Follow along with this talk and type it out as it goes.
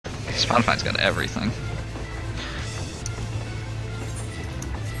Spotify's got everything.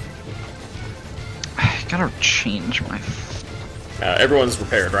 I gotta change my... Everyone's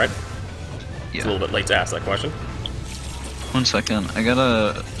repaired, right? Yeah. It's a little bit late to ask that question. 1 second, I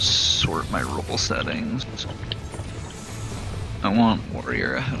gotta sort my role settings. I want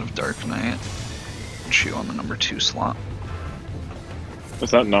Warrior ahead of Dark Knight. Chew on the number 2 slot.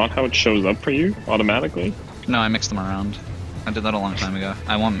 Is that not how it shows up for you automatically? No, I mixed them around. I did that a long time ago.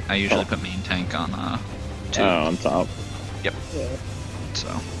 I usually put main tank on 2. Oh, on top. Yep. Yeah. So,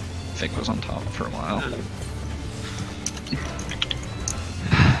 Fig was on top for a while.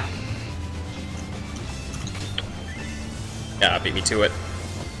 Yeah, beat me to it.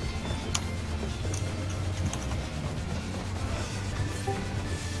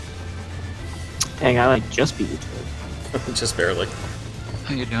 Dang, I like just beat you to it. Just barely.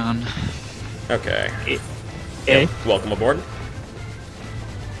 How you doing? Okay. Hey. Yep, welcome aboard.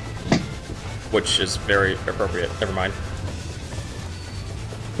 Which is very appropriate. Never mind.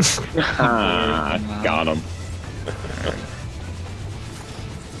 Got him.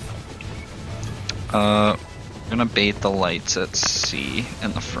 I'm gonna bait the lights at C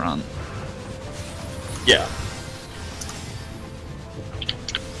in the front. Yeah.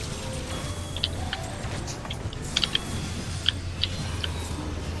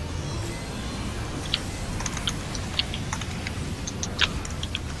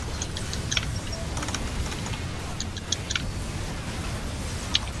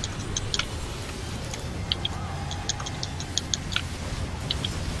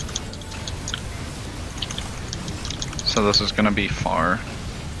 So this is gonna be far.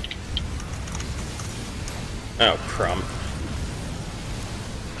 Oh, crumb.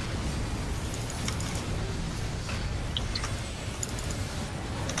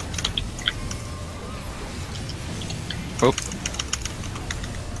 Oh.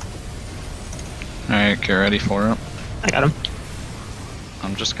 Alright, get ready for it. I got him.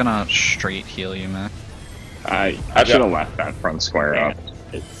 I'm just gonna straight heal you, man. I should have left that front square up.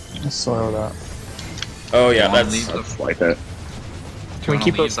 Just slow that. Oh yeah, Wanna that's... leave the- Let's wipe it. Can we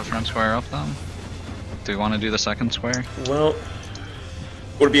keep leave it? the front square up then? Do we want to do the second square? Well,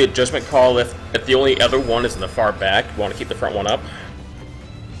 would it be a judgment call if the only other one is in the far back? You want to keep the front one up?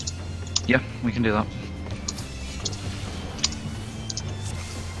 Yeah, we can do that.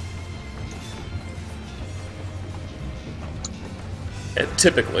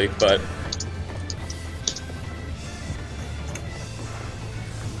 Typically, but...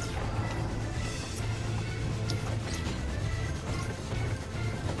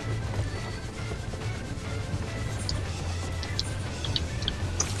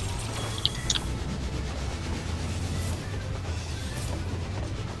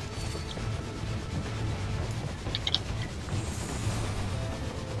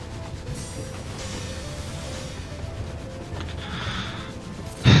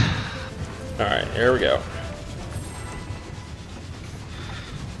 Alright, here we go.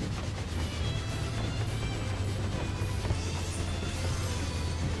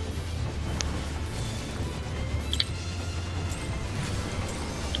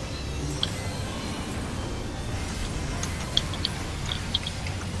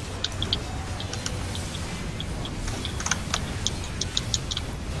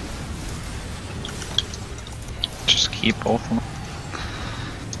 Just keep both of them.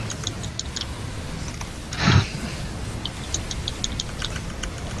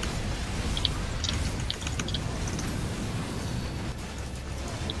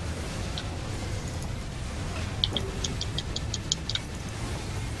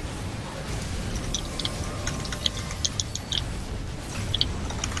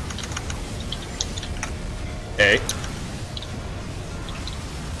 Okay.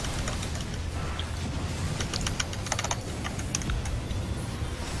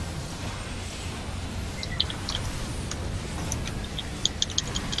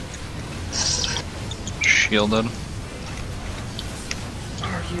 Shielded.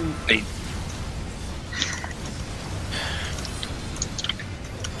 Are you... Hey.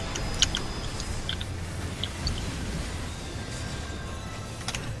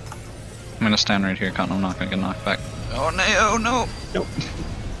 I'm gonna stand right here, Cotton. I'm not gonna get knocked back. Oh no, oh no! Nope.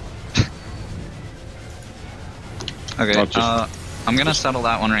 Okay, I'm gonna settle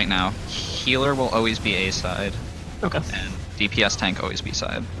that one right now. Healer will always be A side, Okay. and DPS tank always B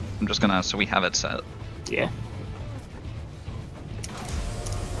side. I'm just gonna, so we have it set. Yeah.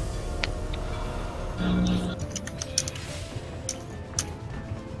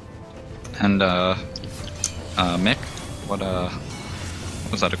 And Mick, what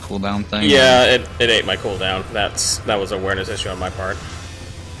was that a cooldown thing? Yeah, it ate my cooldown. That was an awareness issue on my part.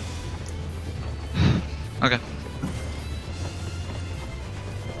 Okay.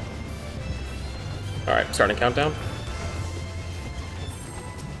 Alright, starting countdown.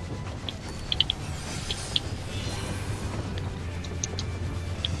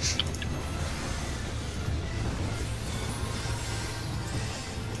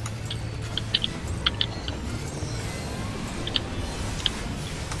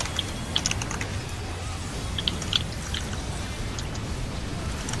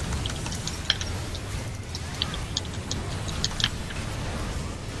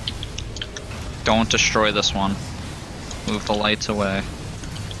 Don't destroy this one. Move the lights away.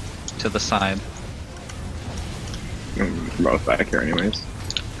 To the side. We're both back here anyways.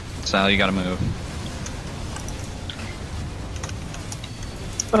 Sal, you gotta move.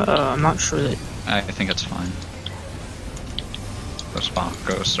 I'm not sure that. I think it's fine. Those spot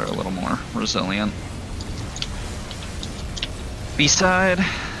ghosts are a little more resilient. B-side.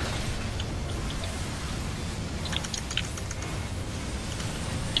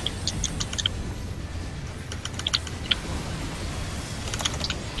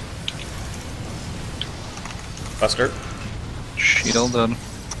 Buster. Shielded.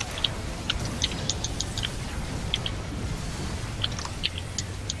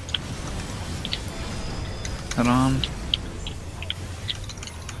 Head on.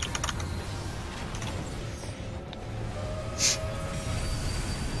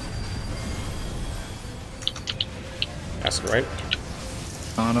 Acid right.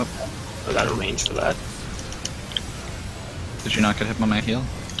 On up. I got a range for that. Did you not get hit by my heal?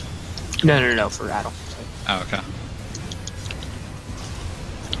 No, for Rattle. Oh, okay.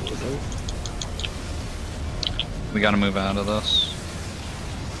 We gotta move out of this.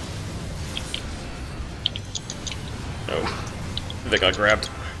 Oh. They got grabbed.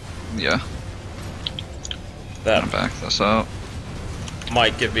 Yeah. That Gonna back this up.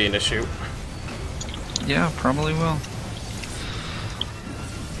 might give me an issue. Yeah, probably will.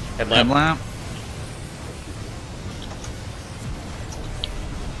 Headlamp. Headlamp.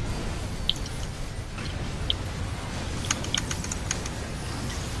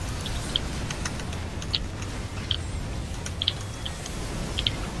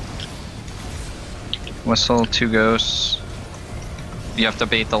 Whistle, 2 ghosts. You have to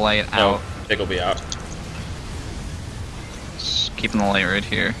bait the light out. Oh, Big will be out. Just keeping the light right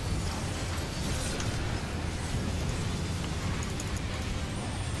here.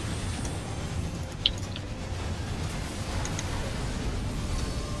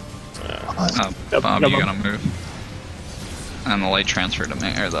 Oh, Yep, Bob, no you problem. gotta move. And the light transferred to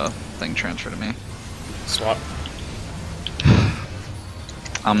me, or the thing transferred to me. Swap.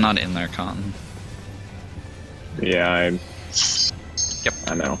 I'm not in there, Cotton. Yeah, Yep.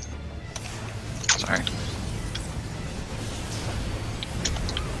 I know. Sorry.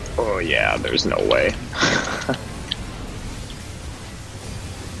 Oh yeah, there's no way.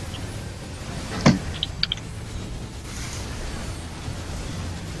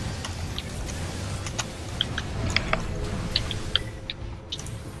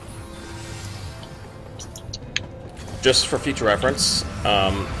 Just for future reference,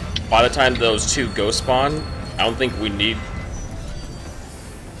 by the time those 2 ghosts spawn, I don't think we need...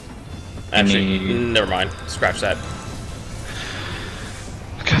 Actually, never mind. Scratch that.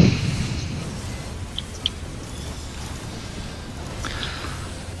 Okay.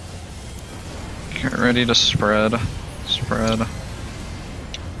 Get ready to spread. Spread.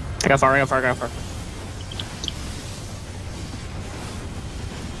 I got far.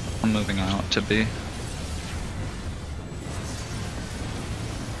 I'm moving out to B.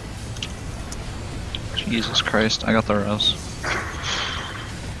 Jesus Christ, I got the res.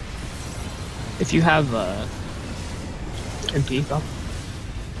 If you have MP, Bob.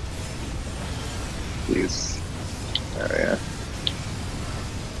 Please. Oh yeah.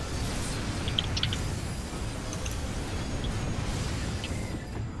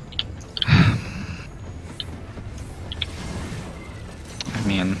 I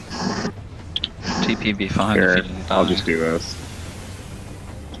mean, TP be fine Sure, if you didn't I'll die. just do this.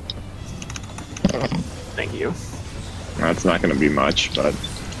 Thank you. That's not gonna be much, but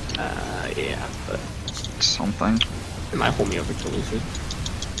Yeah, but Something. it might hold me over to Luffy.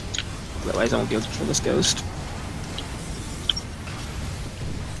 Otherwise, I won't be able to kill this ghost.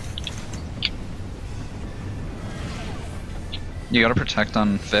 You gotta protect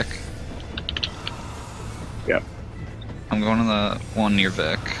on Vic. yep. I'm going to the one near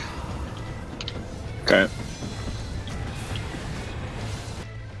Vic. Okay.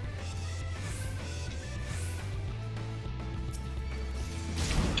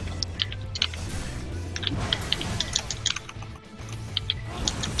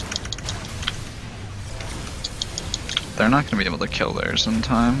 They're not gonna be able to kill theirs in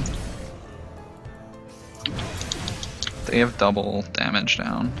time. They have double damage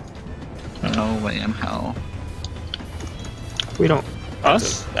down. No way in hell. We don't.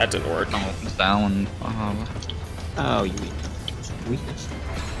 Us? That didn't work. Oh, that one. Oh, you mean weakness?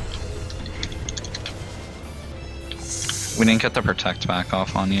 We didn't get the protect back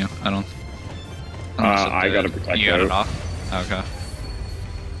off on you. I don't. I got a protect. You got it off?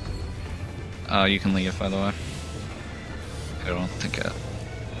 Okay. You can leave, by the way. I don't think it.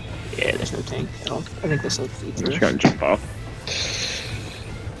 Yeah, there's no tank. I think this will feed I'm through. just gonna jump off.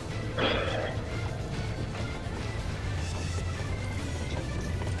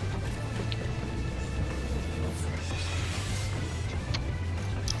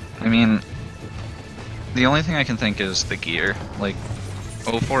 I mean, the only thing I can think is the gear. Like,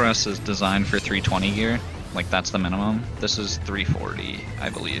 O4S is designed for 320 gear. Like, that's the minimum. This is 340, I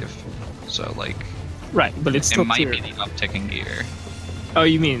believe. So, like, Right, but it's still it might clear. be the uptick in gear. Oh,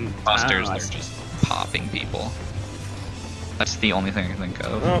 you mean Busters, I they're see. just popping people. That's the only thing I can think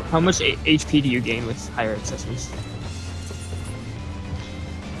of. Well, How much HP do you gain with higher accessories?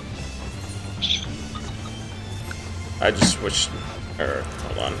 I just switched. Or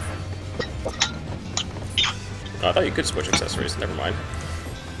hold on. Oh, I thought you could switch accessories. Never mind.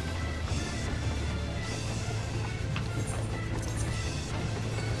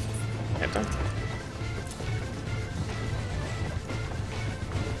 Can't I?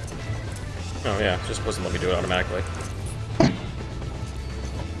 Oh yeah, just wasn't let me do it automatically.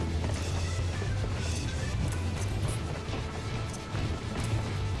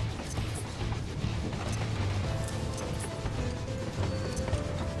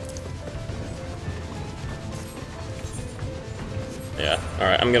 Yeah,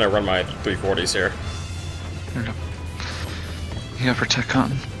 alright, I'm gonna run my 340s here. There we go. You got protect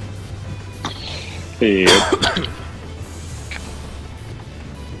cotton. Yep.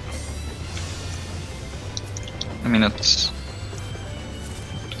 I mean, it's.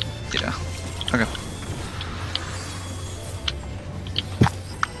 Yeah. Okay.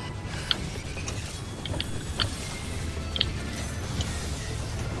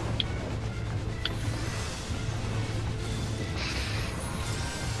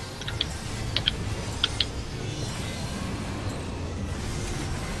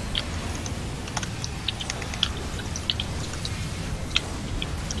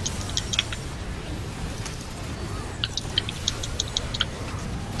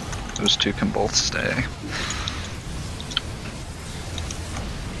 Those two can both stay.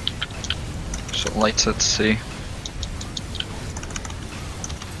 So lights at sea.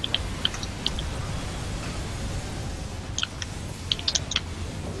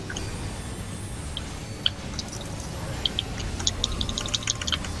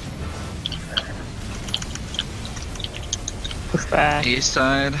 Push back. East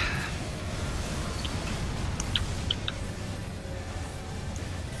side.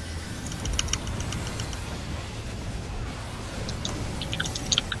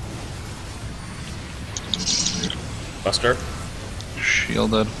 Buster.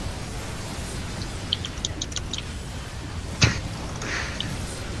 Shielded.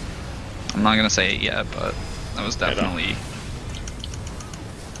 I'm not gonna say it yet, but that was definitely.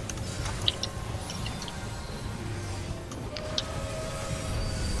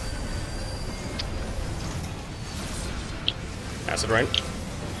 Acid rain.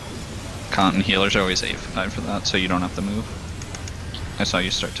 Cotton healers are always A5 for that, so you don't have to move. I saw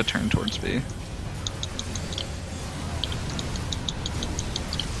you start to turn towards B.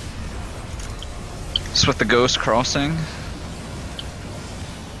 So with the ghost crossing,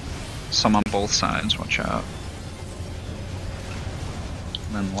 some on both sides, watch out.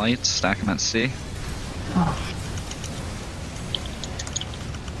 And then lights, stack them at C.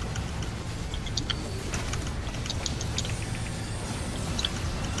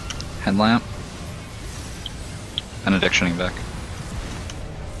 Headlamp. And addictioning back.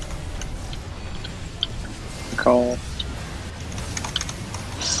 Call.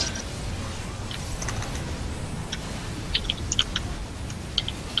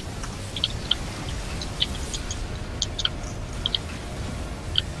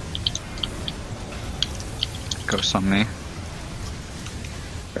 Ghost on me.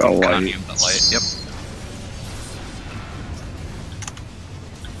 Oh, Con light. you with the light, yep.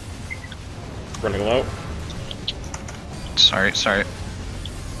 Running low. Sorry. I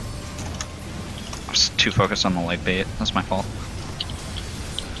was too focused on the light bait. That's my fault.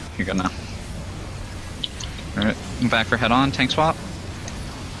 You're good now. Alright, back for head on, tank swap.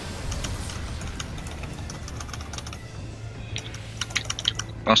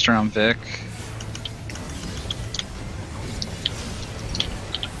 Buster on Vic.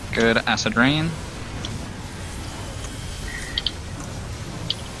 Good. Acid Rain.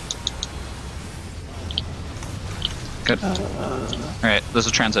 Good. Alright, this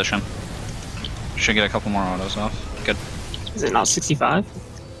is transition. Should get a couple more autos off. Good. Is it not 65?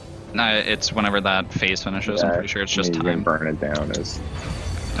 No, it's whenever that phase finishes. I'm pretty sure it's just You can time. burn it down as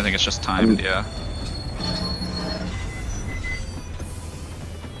I think it's just timed, yeah.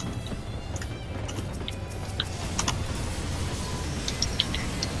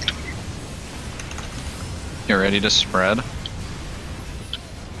 You're ready to spread.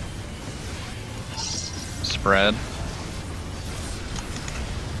 Spread.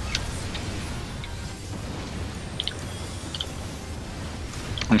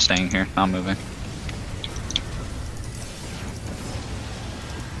 I'm staying here, not moving.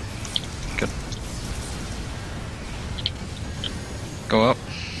 Good. Go up.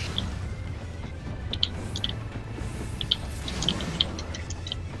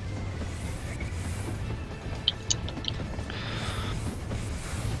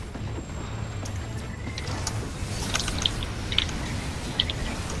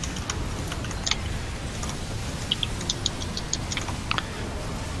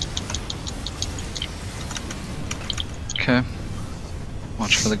 Okay.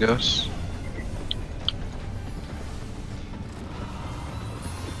 Watch for the ghosts.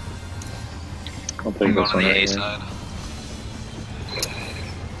 I'll I'm take going this on one the right A here. side.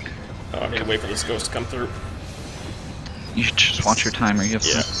 Oh, I need to wait for this ghost to come through. You should just watch your timer. You have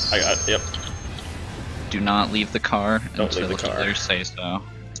Yeah, I got it. Yep. Do not leave the car Don't until leave the car. others say so.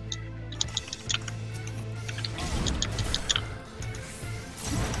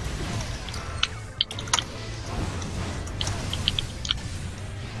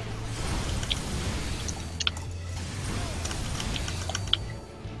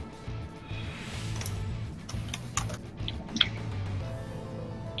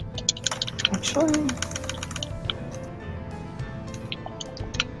 Actually,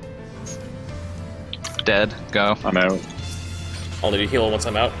 Dead. Go. I'm out. I'll need to heal once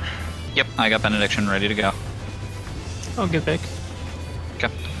I'm out. Yep, I got Benediction ready to go. I'll get back. Okay.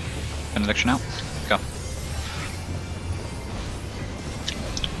 Benediction out. Go.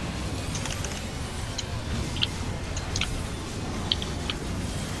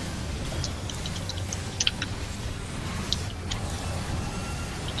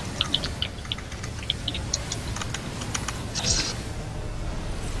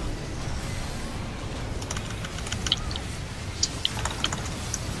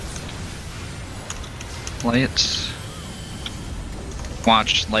 Lights.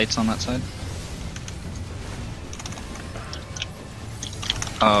 Watch lights on that side.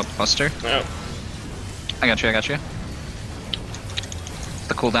 Buster. No. I got you, I got you.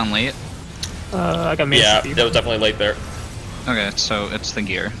 The cooldown late. I got main Yeah, speed. that was definitely late there. Okay, so it's the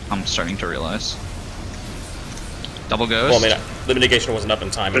gear. I'm starting to realize. Double ghost. Well, I mean, the mitigation wasn't up in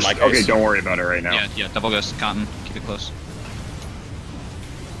time in Just, my case. okay, don't worry about it right now. Yeah, double ghost. Cotton. Keep it close.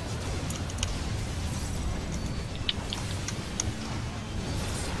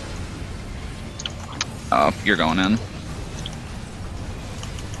 Oh, you're going in.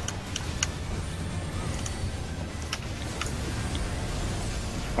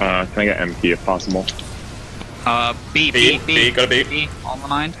 Can I get MP if possible? B, go to B. B, all in the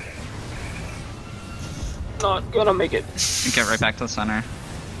mind. Not gonna make it. Get right back to the center.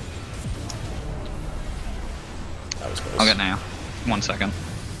 That was close. I'll get now. 1 second.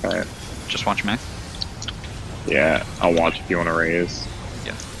 Alright. Just watch me. Yeah, I'll watch if you want to raise.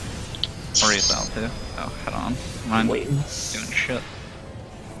 Yeah. Or he's out too. Oh, head on. Mine Waiting. doing shit.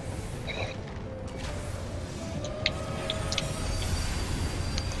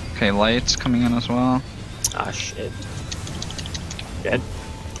 Okay, lights coming in as well. Ah, shit. Dead.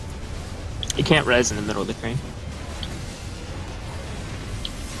 You can't res in the middle of the crane.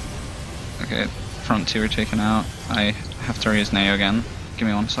 Okay, front two are taken out. I have to raise Neo again. Give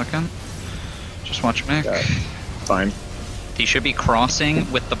me 1 second. Just watch Mick. Yeah. Fine. He should be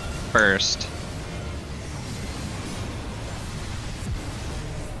crossing with the burst.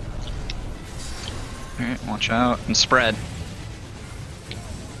 Alright, watch out. And spread.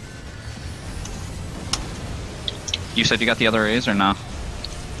 You said you got the other A's or no?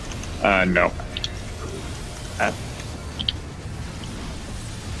 No.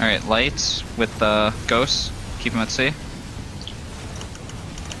 Alright, lights with the ghosts. Keep him at sea.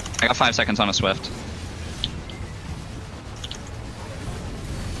 I got 5 seconds on a Swift.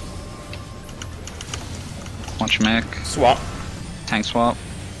 Watch Mick. Swap. Tank swap.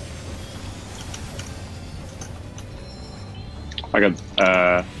 I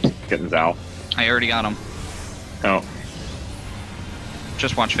got, getting Zal. I already got him. Oh.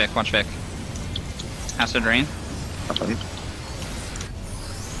 Just watch Vic, watch Vic. Acid Rain. Nothing.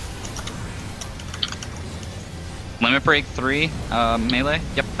 Limit Break 3, melee.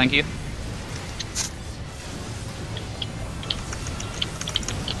 Yep, thank you.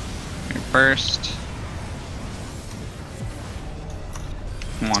 Burst.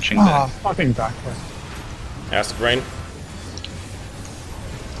 I'm watching Ah, Vic. fucking backward. Acid Rain.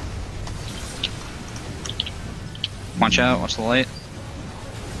 Watch out, watch the light.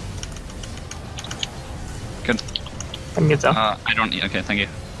 Good. I can get down. I don't need. Okay, thank you.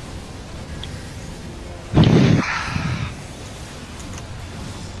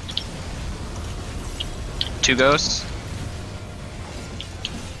 Two ghosts.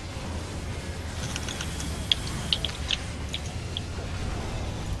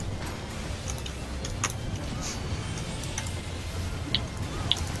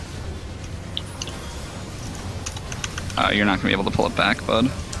 You're not gonna be able to pull it back, bud.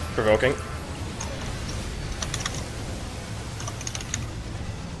 Provoking.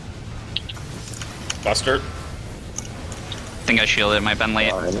 Buster. I think I shielded. It might have been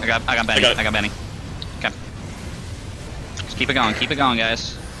late. I got Benny. I got it. I got Benny. Okay. Just keep it going. Keep it going,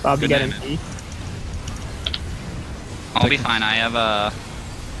 guys. Bob, you Good got night, MP? I'll be fine. I have a.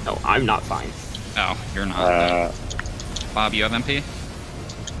 No, I'm not fine. Oh, you're not. Bob, you have MP?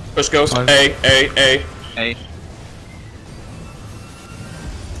 Push Ghost. Five. A. A.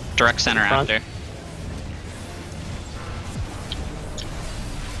 Direct center Front. after.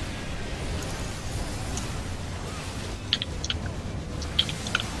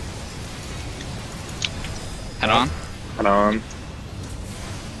 Head on. Head on.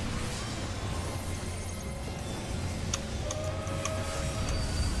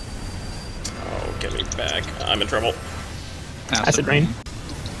 Oh, get me back. I'm in trouble. Acid Rain.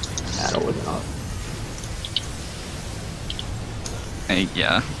 That wasn't up. Hey,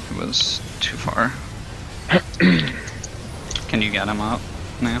 yeah, it was too far. Can you get him up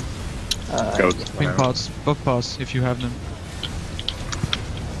now? Go. Wing pods, both pods, if you have them.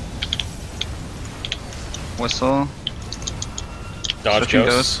 Whistle. Dodge Switching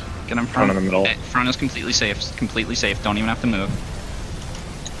Ghost. Ghost. Get him Front front. in the middle. Hey, front is completely safe. Completely safe. Don't even have to move.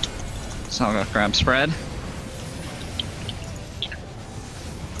 So I'll go grab spread.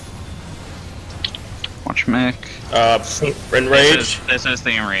 Watch Mick. Enrage. This is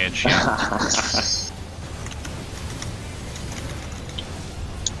the enrage. Yeah.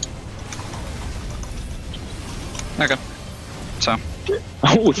 Okay. So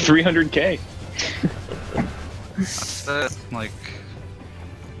Oh, 300k. that's it. Like,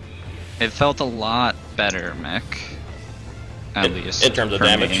 it felt a lot better, Mick. At least In terms of for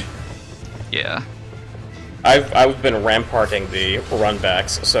damage. me. Yeah. I've been ramparting the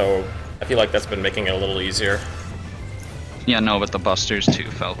runbacks, so I feel like that's been making it a little easier. Yeah, no, but the busters too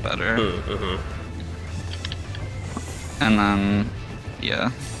felt better. Mm-hmm. And then,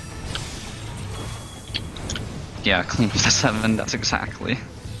 yeah. Yeah, clean up the 7, that's exactly.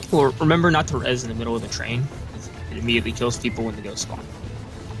 Well, remember not to res in the middle of the train. It immediately kills people when they go spawn.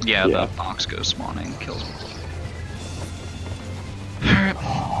 Yeah, Yeah. the box goes spawning, kills me. Alright.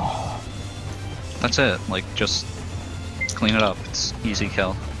 That's it, like, just clean it up, it's easy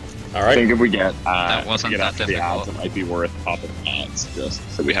kill. All I right. think if we get That wasn't get that after the difficult. ads, it might be worth popping ads just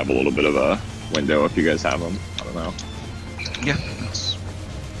so we have a little bit of a window if you guys have them. I don't know. Yeah, that's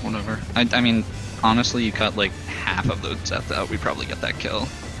whatever. I mean, honestly, you cut like half of those sets out, we'd probably get that kill.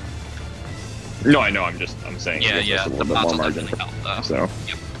 No, I know. I'm saying. Yeah, it gives yeah, us a the little bit bots more will margin. definitely help, though. So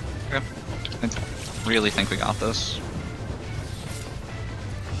Okay. I really think we got this.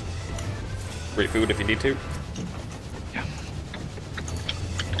 Free food if you need to. Yeah.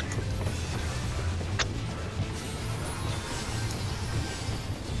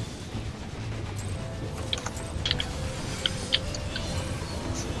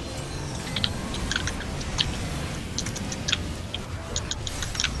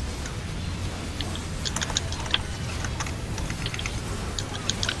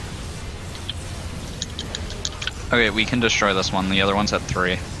 Okay, we can destroy this one. The other one's at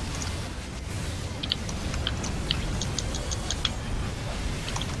 3.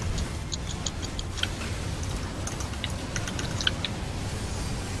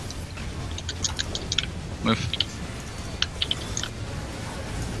 Move.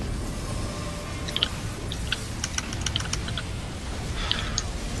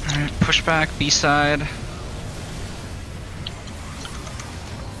 Alright, push back, B side.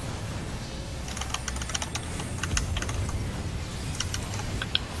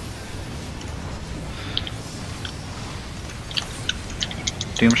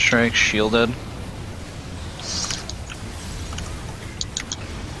 Doomstrike shielded.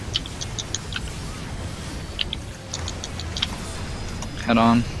 Head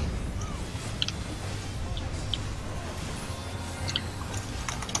on.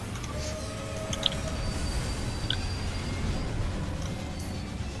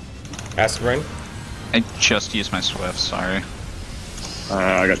 Acid rain. I just used my Swift, sorry.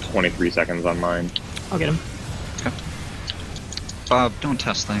 I got 23 seconds on mine. I'll get him. Bob, don't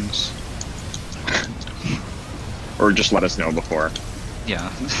test things. Or just let us know before.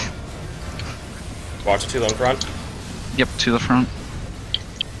 Yeah. Watch it to the front. Yep, to the front.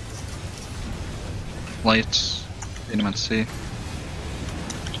 Lights. Need him at sea.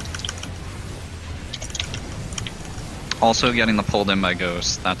 Also getting the pulled in by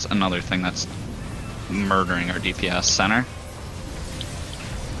ghosts, that's another thing that's murdering our DPS. Center.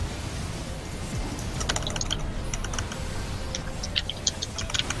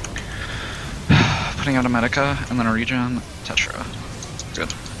 Putting out a Medica, and then a regen. Tetra.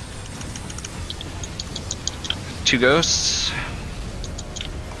 Good. 2 ghosts.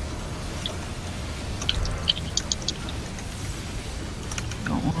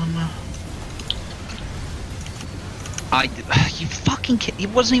 Go on. You fucking kid. It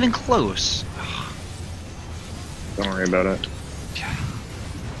wasn't even close. Don't worry about it. Yeah.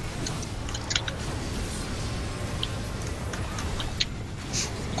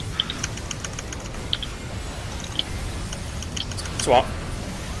 Swap.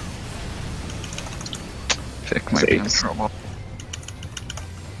 Vic might be in Saves. trouble.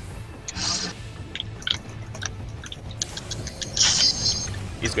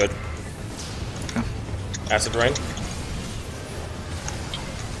 He's good. Okay. Acid rain.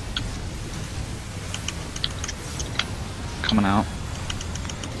 Coming out.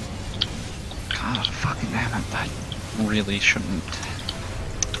 God, fucking damn it. That really shouldn't.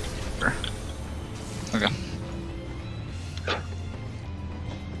 Okay.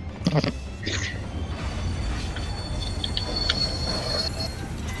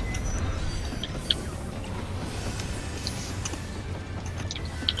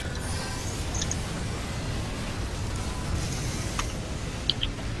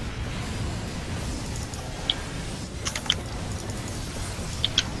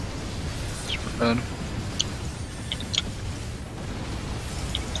 Spread.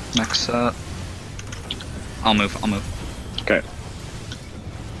 Next set. I'll move. Okay.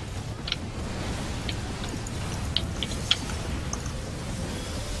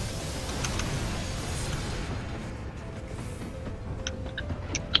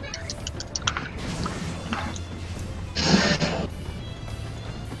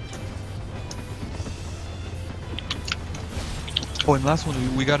 Oh, and last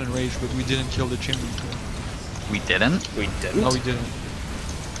one we got enraged, but we didn't kill the chimney. We didn't? We didn't. No, we didn't.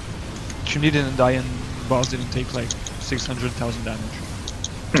 Chimney didn't die, and boss didn't take like 600,000 damage.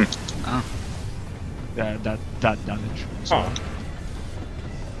 Oh. That damage. So, Huh.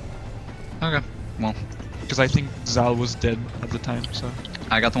 Okay. Well, because I think Zal was dead at the time, so.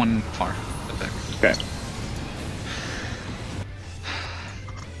 I got the one far. The Vic. Okay.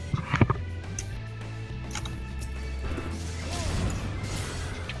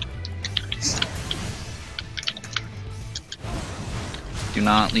 Do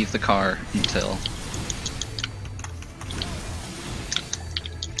not leave the car until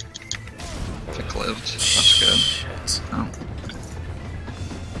Vic lived. That's good. Shit. Oh.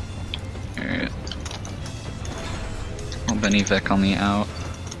 Alright. Well, Benny Vic on the out.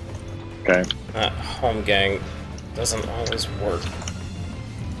 Okay. That home gang doesn't always work.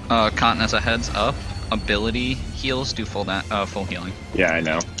 Cotton as a heads up. Ability heals do full healing. Yeah, I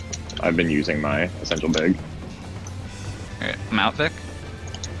know. I've been using my essential big. Alright, I'm out, Vic.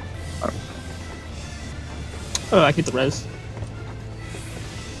 Oh, I get the res.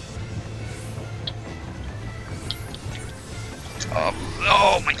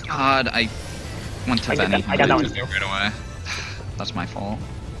 Oh my god, I went to I got Benny. that- I got that one too. right away. That's my fault.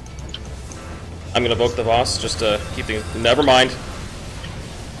 I'm gonna evoke the boss just to keep things. Never mind.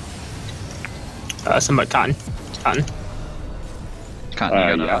 Somebody cotton. Cotton.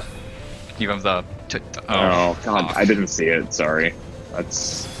 Cotton, you Yeah. You have the. Oh, God, fuck. I didn't see it. Sorry.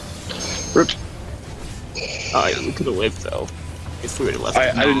 That's. Oh, yeah, we could have lived though. If we would have left.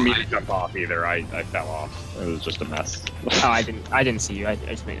 I didn't mean to jump off either. I fell off. It was just a mess. Oh, I didn't see you. I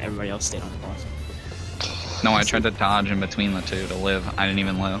just meant everybody else stayed on the boss. No, I tried to dodge in between the two to live. I didn't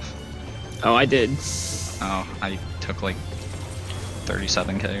even live. Oh, I did. Oh, I took like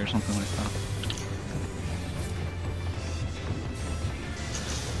 37k or something like that.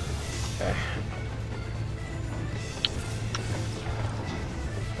 Okay.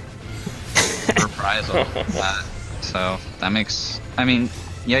 Reprisal. So that makes. I mean,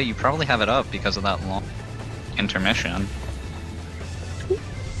 yeah, you probably have it up because of that long intermission.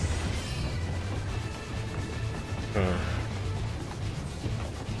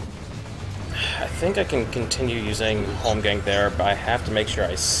 think I can continue using Home Gang there, but I have to make sure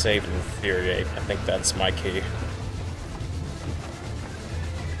I save and Infuriate. I think that's my key.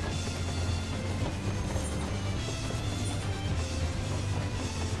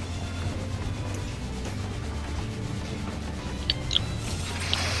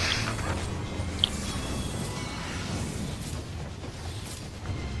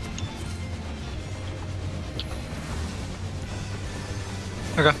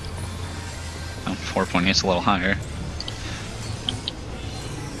 Okay. Oh, 4.8's a little higher.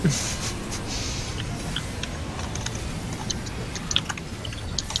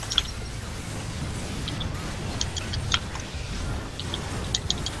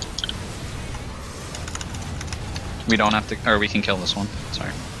 We don't have to, or we can kill this one.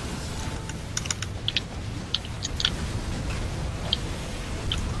 Sorry.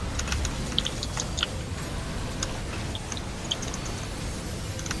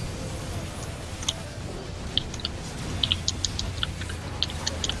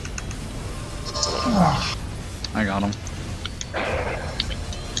 I got him.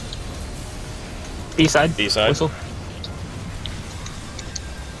 B-side. B-side. Whistle.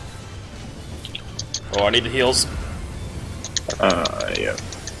 Oh, I need the heals. Yeah.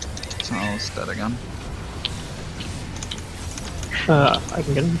 So it's dead again. I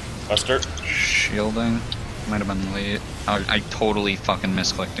can get him. Buster. Shielding. Might have been late. I totally fucking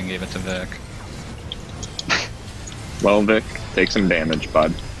misclicked and gave it to Vic. Well, Vic, take some damage,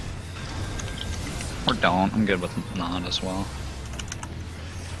 bud. Or don't. I'm good with Nod as well.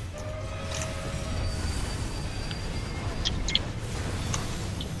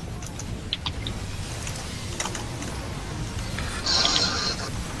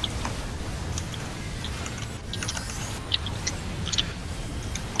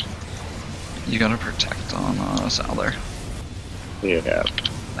 You gotta protect on Salder. Yeah.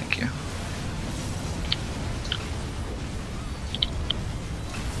 Thank you.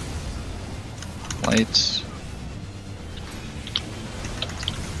 Lights.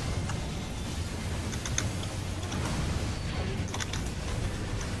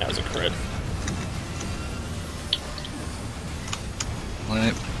 That was a crit.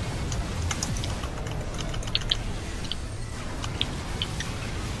 Light.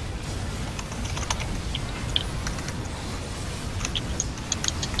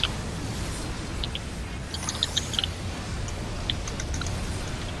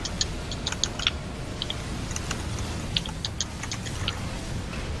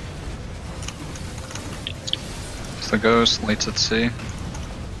 The ghost, lights at sea.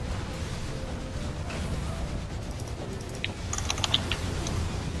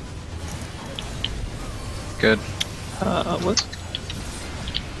 Good. What?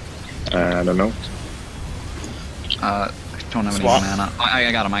 I don't know. I don't have any Swap. mana.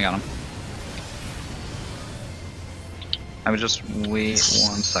 I got him, I got him. I would just wait 1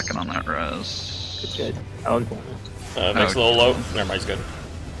 second on that res. Good. Alan. Vic's a little low. Never mind, he's good.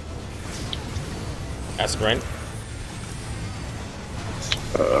 Acid Rain.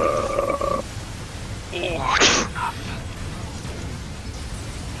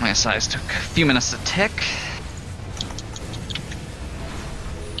 My size took a few minutes to tick.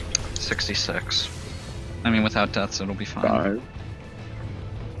 66. I mean, without deaths, it'll be fine. 5.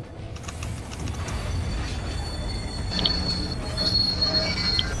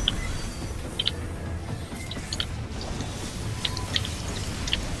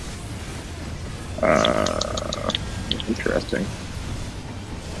 Interesting.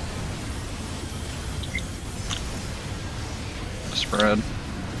 Spread.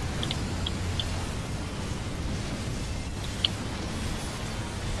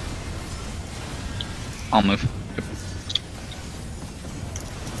 I'll move. Yep.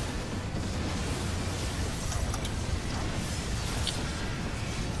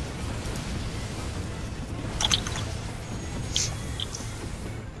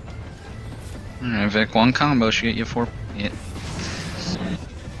 Alright, Vic, one combo should get you 4. Yeah.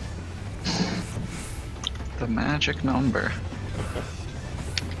 The magic number.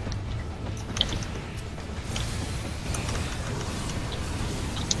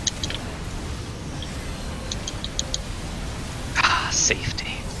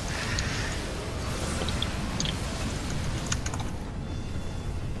 Safety.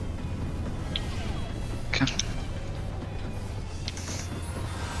 Okay.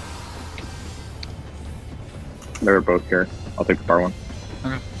 They were both here. I'll take the bar one.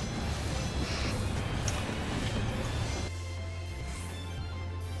 Okay.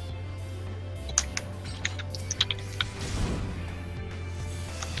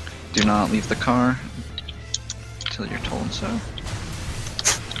 Do not leave the car until you're told so.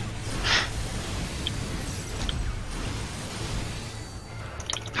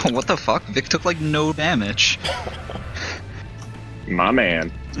 What the fuck? Vic took like no damage. My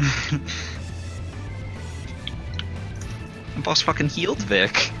man. The boss fucking healed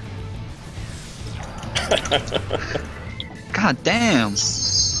Vic. God damn.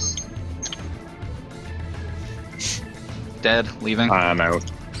 Dead, leaving. I'm out.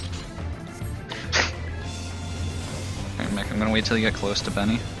 Alright, Mick, I'm gonna wait till you get close to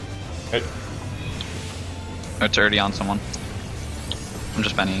Benny. Okay. Oh, it's already on someone. I'm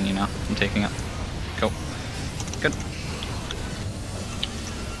just Bennying you now. I'm taking it. Cool. Good.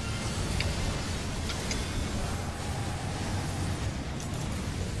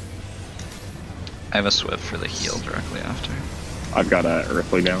 I have a Swift for the heal directly after. I've got a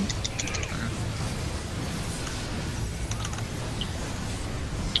Earthly down.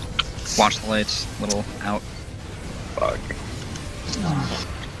 Watch the lights, little out. Fuck.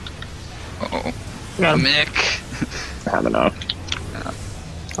 Uh-oh. Got him. Mick! I have enough.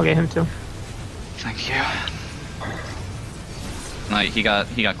 I'll get him too. Thank you. No, he got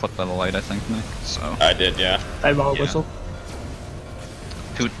clipped by the light, I think, Mick, so... I did, yeah. Eyeball Yeah. whistle.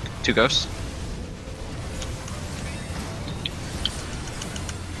 Two ghosts?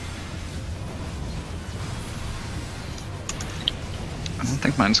 I don't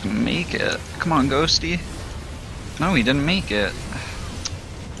think mine's gonna make it. Come on, Ghosty. No, he didn't make it.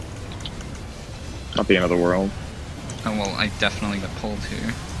 Not the end of the world. Oh well, I definitely got pulled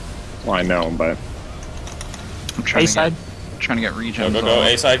here. Well, I know, but I'm trying A side. trying to get Go, regen. go, go.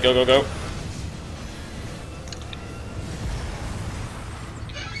 A side, go, go, go.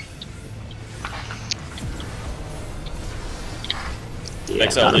 Yeah,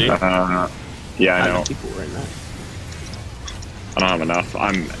 XLD. yeah, I I know. know people were in that. I don't have enough.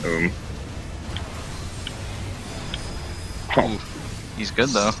 I'm Ooh, he's good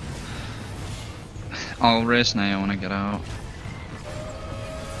though. I'll race Naya when I get out.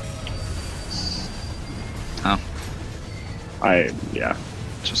 Oh, Yeah.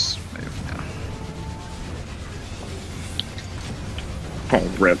 just move, yeah. Oh,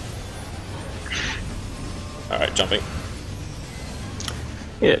 rip. Alright, jumping.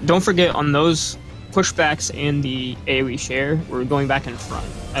 Yeah, don't forget on those pushbacks and the AoE share, we're going back in front.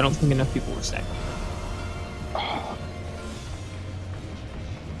 I don't think enough people were stacking.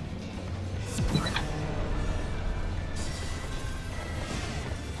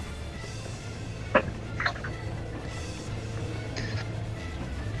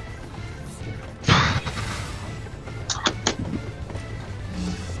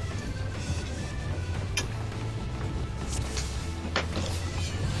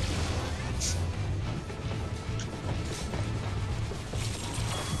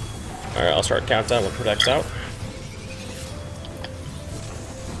 Alright, I'll start countdown when Protect's out.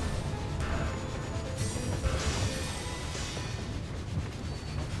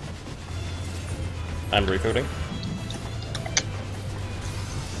 I'm rebooting.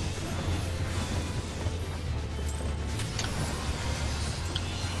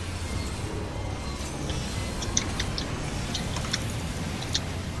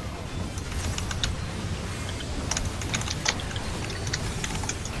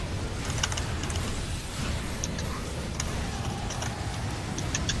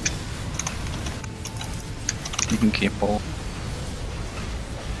 You can keep both.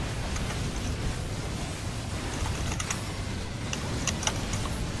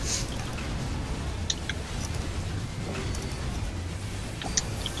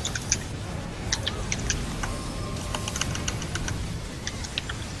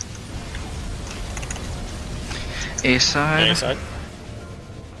 A side. A side.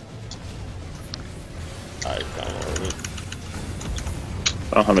 I got him already.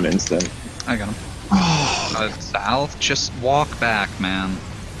 I don't have an instant. I got him. South, just walk back, man.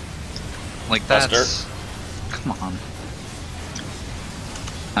 Like that's. Buster. Come on.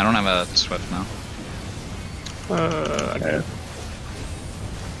 I don't have a Swift now. Okay.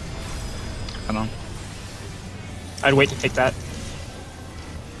 I don't. I'd wait to take that.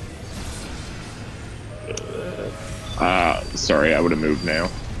 Sorry, I would have moved now.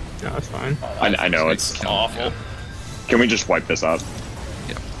 No, it's fine. I know it's. It's awful. Can we just wipe this up?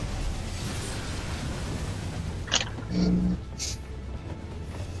 Yep.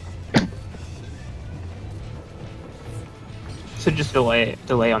 So just delay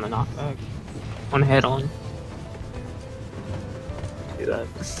on the knockback. One head on. Do that.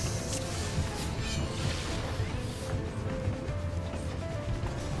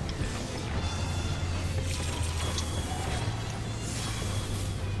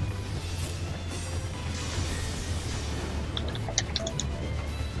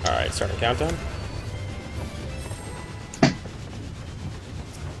 Alright, starting countdown.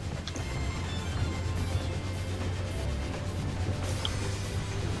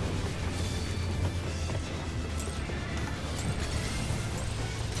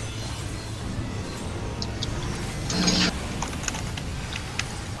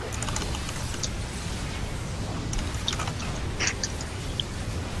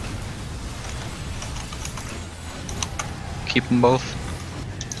 keep them both.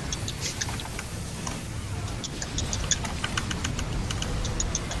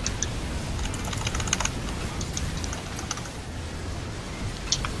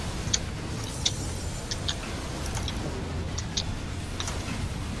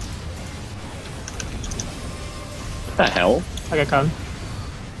 What the hell? I got caught.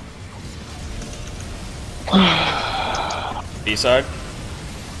 B side.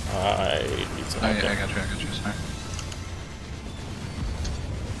 I need some Oh, help yeah, I there. got you, sorry.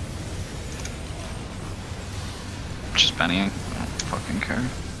 Just pennying. I don't fucking care.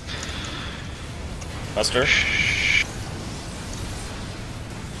 Buster.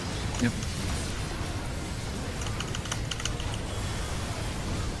 Yep.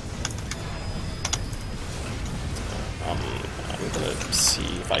 I'm gonna see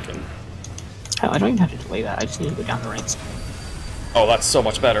if I can. Hell, I don't even have to delay that. I just need to go down the ranks. Oh, that's so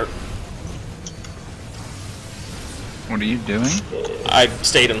much better. What are you doing? I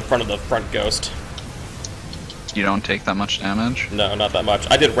stayed in front of the front ghost. You don't take that much damage? No, not that much.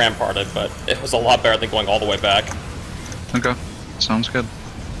 I did rampart it, but it was a lot better than going all the way back. Okay. Sounds good.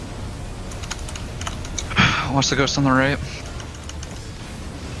 Watch the ghost on the right.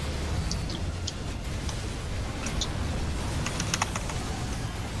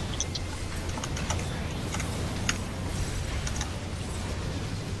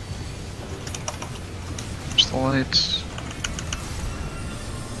 Watch the lights.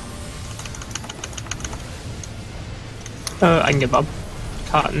 I can give up.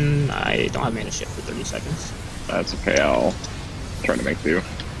 Cotton, I don't have mana shift for 30 seconds. That's okay, I'll try to make do.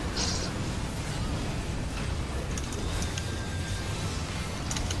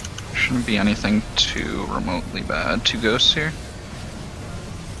 Shouldn't be anything too remotely bad. 2 ghosts here.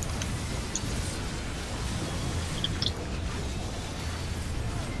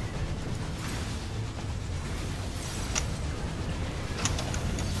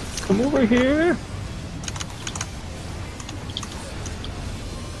 Come over here.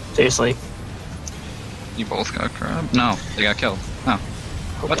 Seriously. You both got grabbed? No, they got killed. Oh.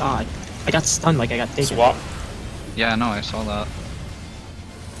 Oh What? god. I got stunned like I got taken. Swap. Yeah, no, I saw that.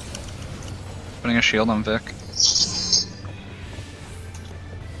 Putting a shield on Vic.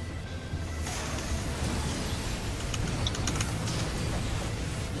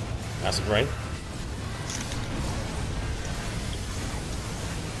 Acid rain.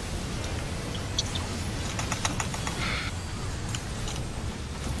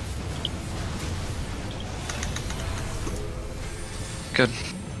 Good.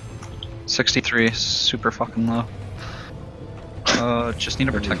 63, super fucking low. Just need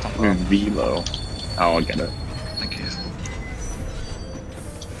to protect on top. V low. Oh, I'll get it. Thank you.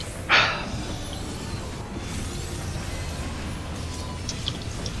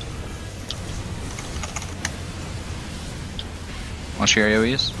 Watch your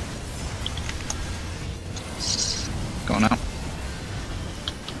AoEs. Going out.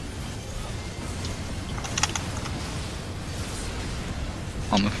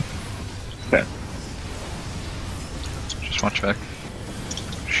 I'll move. Okay. Just watch back.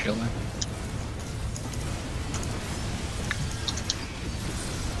 Shielding.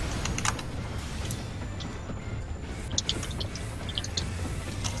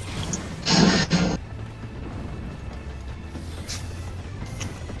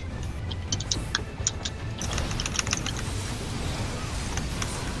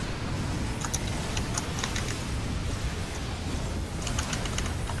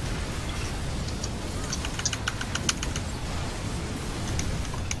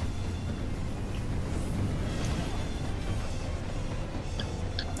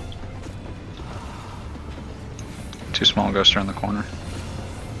 Two small ghosts around the corner.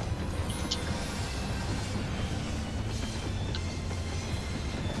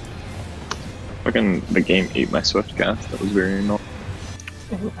 Fucking the game ate my swift cast. That was very annoying.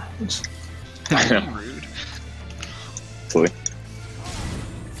 I know. Rude. Silly.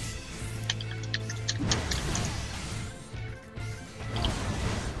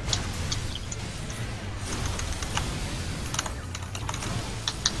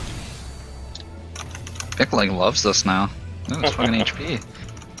 Vic like loves this now. Look at his fucking HP.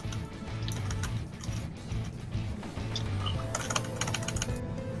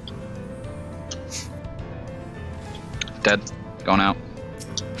 Dead. Going out.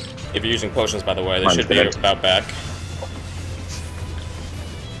 If you're using potions, by the way, they Mine's should be dead. about back.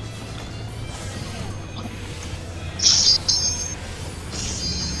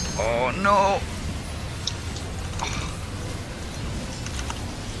 Oh no!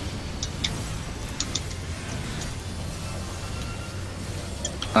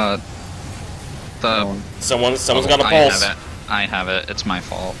 The Someone's got a I pulse. have it. I have it. It's my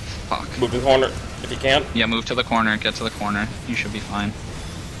fault. Fuck. Move to the corner if you can. Yeah, move to the corner. Get to the corner. You should be fine.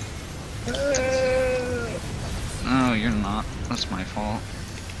 No, you're not. That's my fault.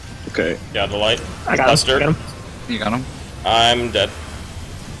 Okay. Got the light. I got Buster. him. You got him? I'm dead.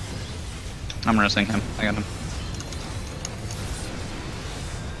 I'm resting him. I got him.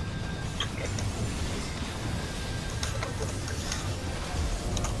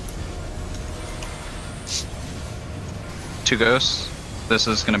 Two ghosts. This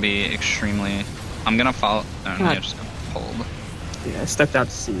is gonna be extremely. I'm gonna follow. Oh, no, God. I'm just gonna hold. Yeah, I stepped out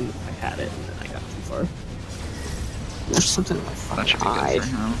to see if I had it, and then I got too far. There's something in my That fucking should be eye. good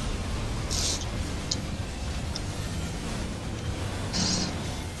for him.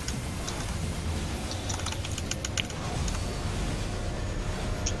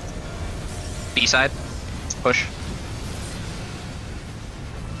 B side. Push.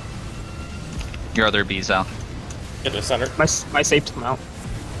 Your other B's out. Get to the center. My safe to come out.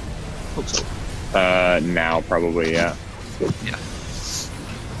 Hope so. Now probably, yeah. Yeah.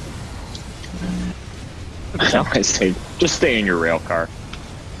 I say, just stay in your rail car.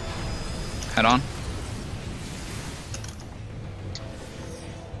 Head on.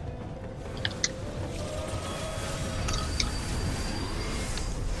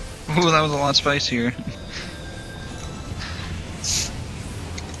 Ooh, that was a lot spicier.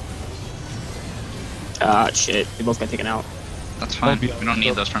 Shit. They both got taken out. That's fine. Don't be- We don't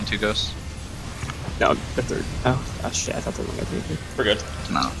need those from two ghosts. No, the third. Oh, shit. I thought the one got taken. We're good.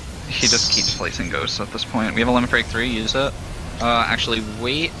 No. He just keeps placing ghosts at this point. We have a limit break 3, use it. Actually,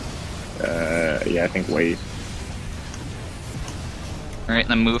 wait. Yeah, I think wait. Alright,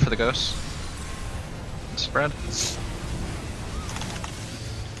 then move for the ghosts. Spread.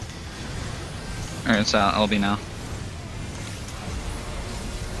 Alright, it's out. LB now.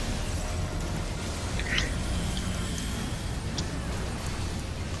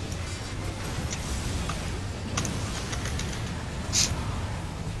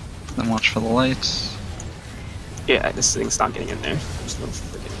 Then watch for the lights. Yeah, this thing's not getting in there. There's no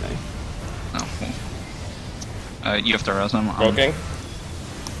freaking way. Oh, cool. You have to res him. Broking.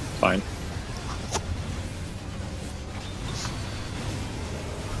 Fine.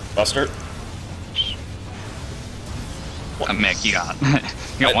 Buster. Mick, you got.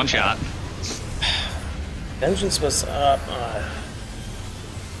 You got one shot. Vengeance was up.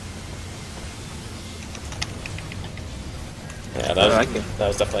 Yeah, that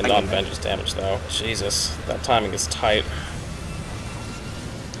was definitely non-vengeance damage, though. Jesus, that timing is tight.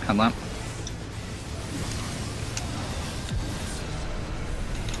 Headlamp.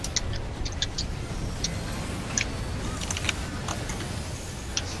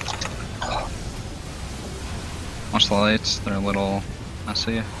 Watch the lights, they're a little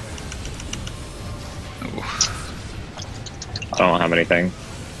messy. Ooh, I don't have anything.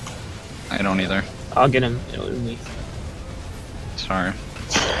 I don't either. I'll get him. It'll me. Sorry.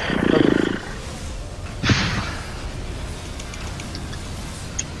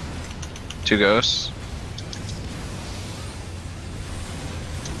 Two ghosts.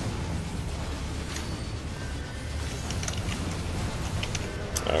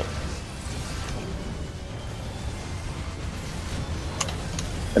 Oh.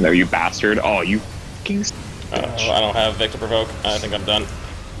 And there, you bastard. Oh, you fucking I don't have Victor Provoke. I think I'm done.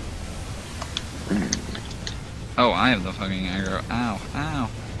 Oh, I have the fucking aggro. Ow, ow.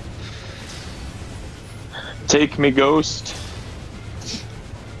 Take me, ghost.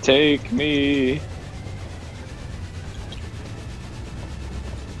 Take me.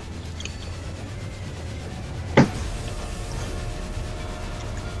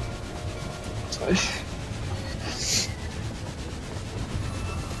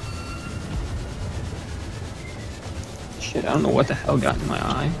 Shit, I don't know what the hell got in my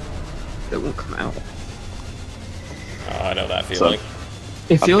eye. That won't come out. Oh, I know that feeling.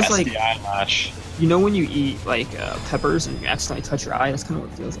 It feels A like, pesky eyelash. you know when you eat like peppers and you accidentally touch your eye? That's kind of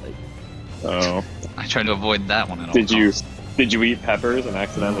what it feels like. Oh. I tried to avoid that one at all Did you costs. eat peppers and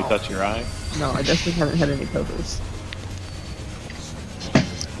accidentally touch your eye? No, I definitely haven't had any peppers.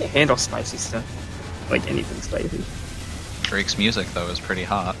 I handle spicy stuff. Like anything spicy. Drake's music though is pretty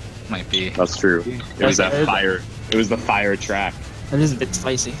hot. Might be. That's true. It was that fire. It was the fire track. That is a bit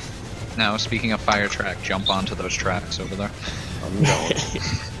spicy. Now, speaking of fire track, jump onto those tracks over there. I'm going.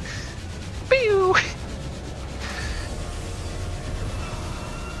 Pew!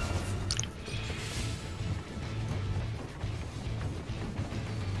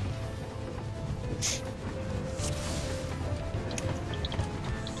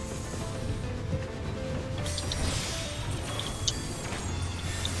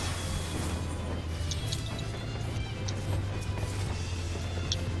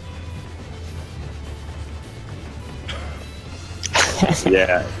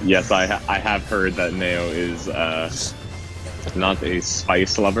 Yeah, yes, I have heard that Neo is not a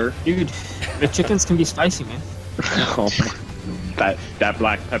spice lover. Dude, the chickens can be spicy, man. Oh, that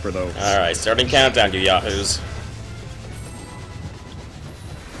black pepper though. Alright, starting countdown, you yahoos.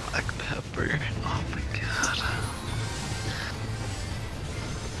 Black pepper. Oh my god.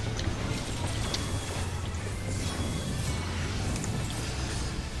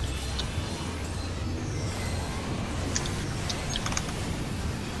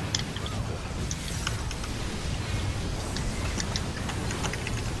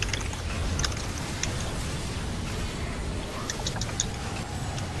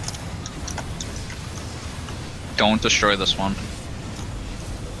 Don't destroy this one.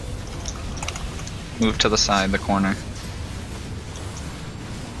 Move to the side, the corner.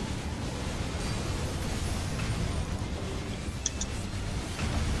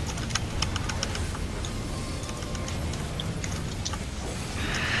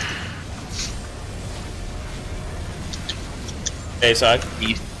 A side.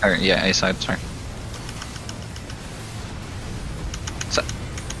 East, or yeah, A side, sorry. So,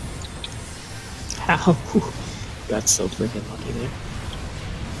 How? That's so freaking lucky there.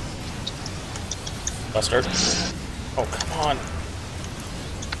 Mustard. Oh, come on.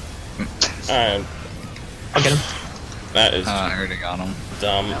 Alright, I'll get him. that is I already got him.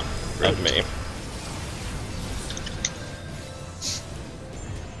 dumb of me.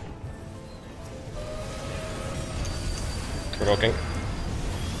 Provoking.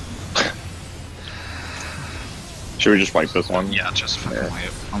 Should we just wipe this one? Yeah, just fucking Yeah.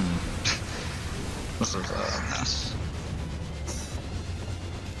 wipe. This is a mess.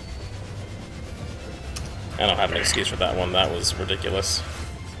 I don't have an excuse for that one. That was ridiculous.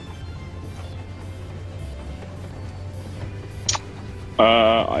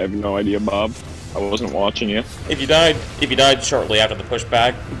 I have no idea, Bob. I wasn't watching you. If you died shortly after the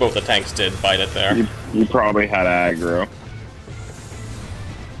pushback, both the tanks did bite it there. You probably had aggro.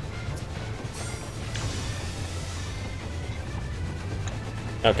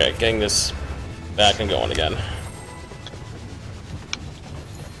 Okay, getting this back and going again.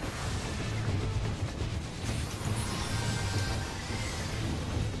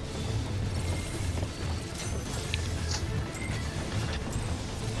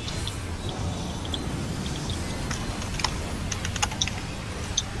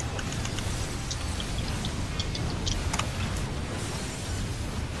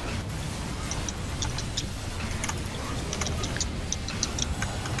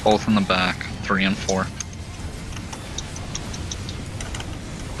 Both in the back, 3 and 4.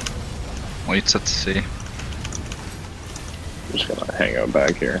 Waits at C. I'm just gonna hang out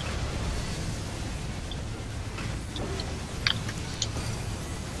back here.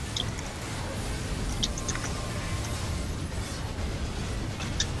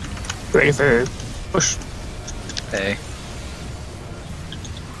 Ready for push. A.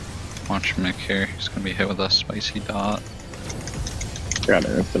 Watch Mick here. He's gonna be hit with a spicy dot. Got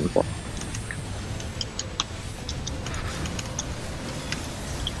an instant for.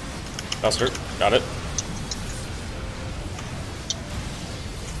 Mustard, got it.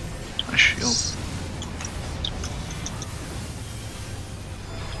 My shield.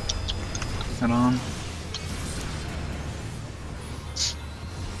 Head on.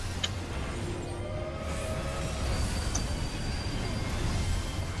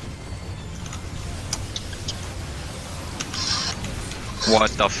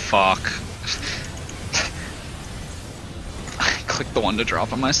 What the fuck? I clicked the one to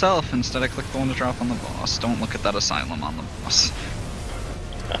drop on myself. Instead I clicked the one to drop on the boss. Don't look at that asylum on the boss.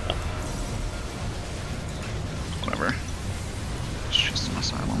 Whatever. It's just an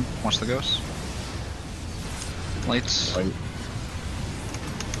asylum. Watch the ghost. Lights.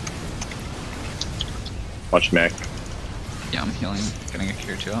 Watch Mick. Yeah, I'm healing. Getting a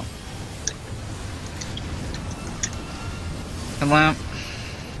cure 2 up. Headlamp.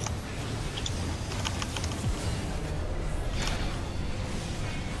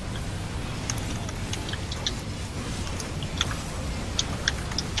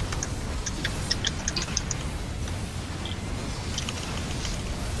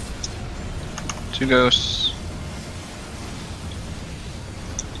 Two ghosts.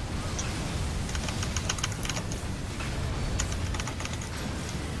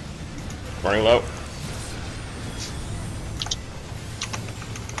 Running low.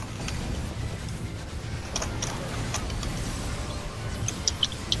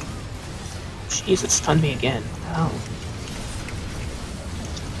 Jesus, stun me again. Ow.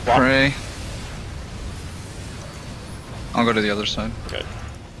 Pray. I'll go to the other side. Good.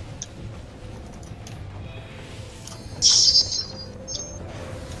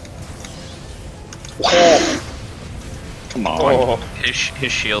 Oh. Come on. Oh.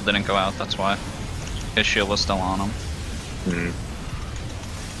 His shield didn't go out, that's why. His shield was still on him. Hmm.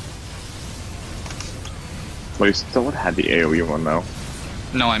 But he still would have had the AoE one though.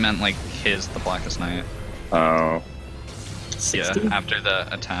 No, I meant like the Blackest Night. Oh. 60? Yeah, after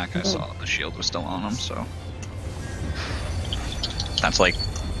the attack I saw the shield was still on him, so... That's like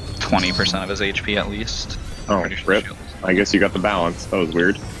 20% of his HP at least. Oh, Pretty sure rip. shield is- I guess you got the balance. That was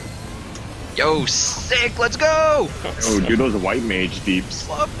weird. Yo, sick, let's go! Oh, do those white mage deeps.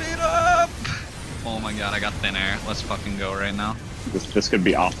 Fluff it up! Oh my god, I got thin air. Let's fucking go right now. This could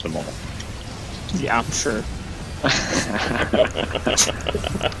be optimal. Yeah, I'm sure.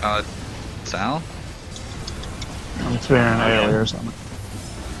 Sal? I'm fearing an AoE or something.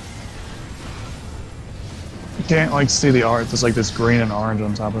 You can't like see the art. There's like this green and orange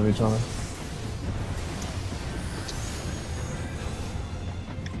on top of each other.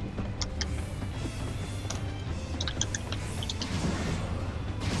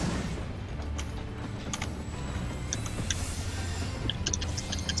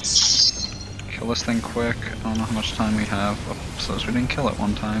 Kill this thing quick. I don't know how much time we have. Oh, says we didn't kill it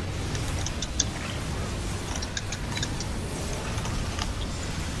one time.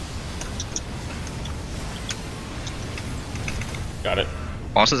 Got it.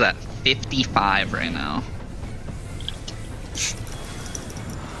 Boss is at 55 right now.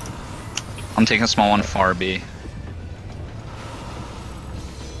 I'm taking a small one, far B.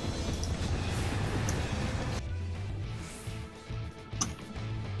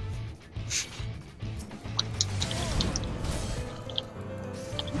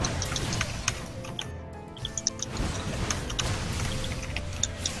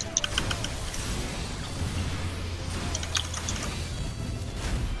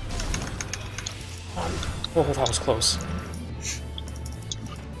 Oh, that was close.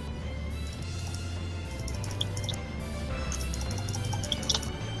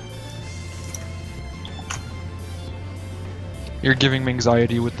 You're giving me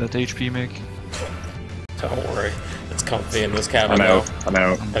anxiety with that HP, Mick. Don't worry. It's comfy in this cabin I'm now. out. I'm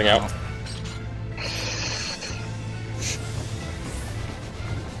out. Heading out.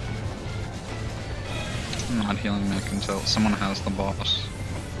 I'm not healing Mick until someone has the boss.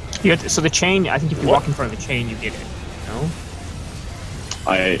 You got so the chain, I think if you walk in front of the chain, you get it. No?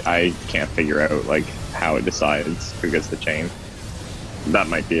 I can't figure out like how it decides who gets the chain. That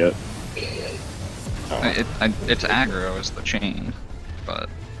might be it. It's aggro is the chain, but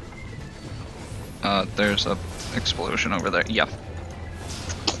there's a explosion over there. Yeah.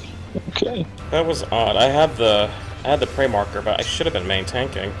 Okay. That was odd. I had the prey marker, but I should have been main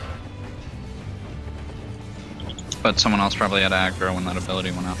tanking. But someone else probably had aggro when that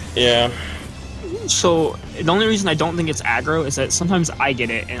ability went out. Yeah. So the only reason I don't think it's aggro is that sometimes I get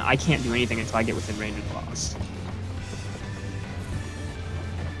it and I can't do anything until I get within range of the boss.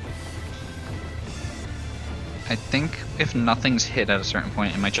 I think if nothing's hit at a certain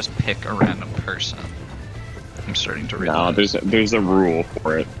point, it might just pick a random person. I'm starting to No, realize. there's a rule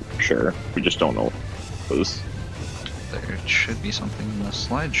for it, for sure. We just don't know what it is. There should be something in the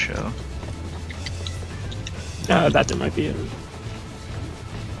slideshow. That might be it.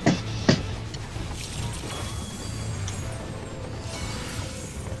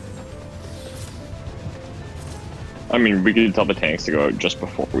 I mean, we could tell the tanks to go out just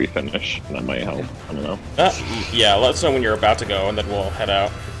before we finish, and that might help. I don't know. Yeah, let us know when you're about to go, and then we'll head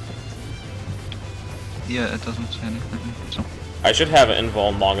out. Yeah, it doesn't say anything. So I should have it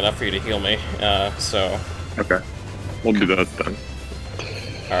invuln long enough for you to heal me, so... Okay. We'll do that then.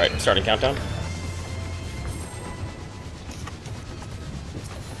 Alright, starting countdown.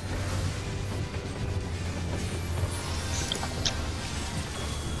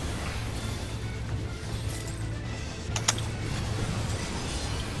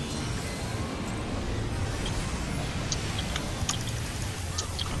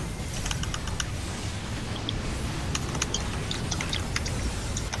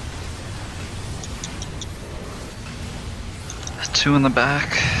 two in the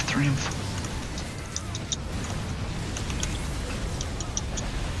back, 3 and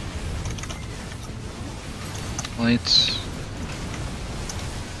 4. Lights.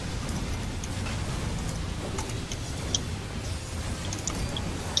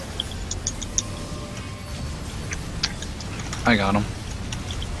 I got him.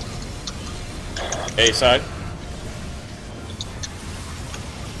 A side.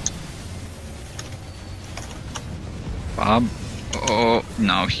 Bob? Oh,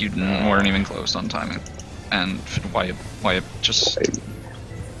 no, you weren't even close on timing. And why just...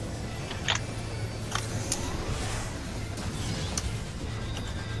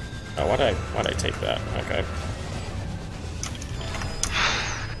 Oh, why'd I take that? Okay.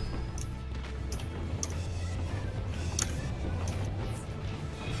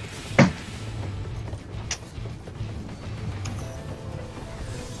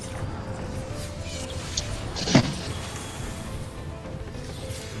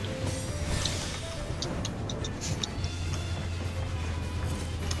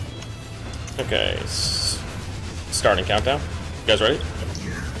 Okay, starting countdown. You guys ready?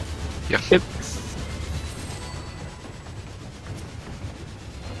 Yeah. Yep.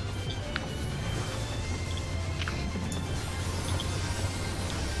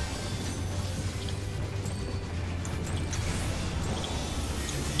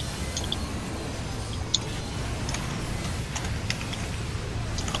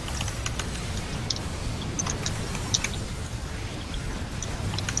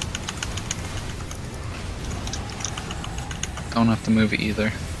 Don't have to move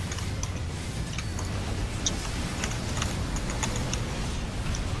either.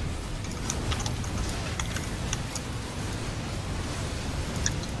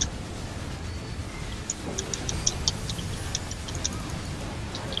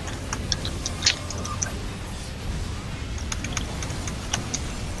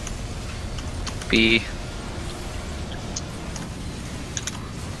 B.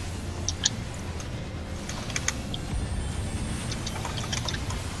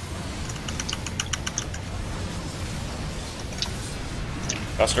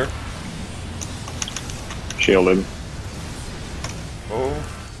 Buster. Shielded. Oh.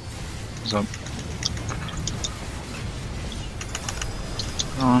 What's up?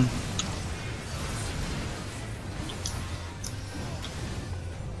 On.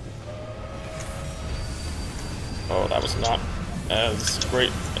 Oh, that was not as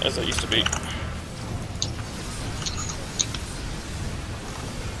great as it used to be.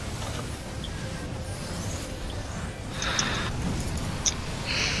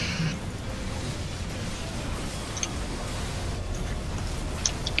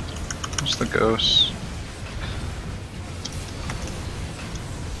 Where's the ghost?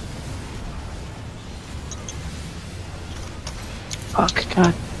 Fuck,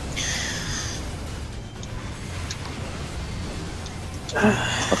 God.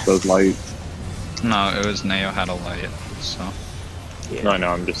 Up those lights. No, it was Neo had a light, so. Yeah. No, I know,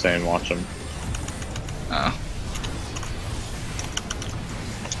 I'm just saying watch them. Oh.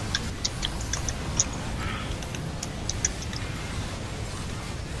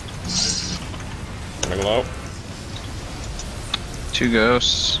 Gonna glow. 2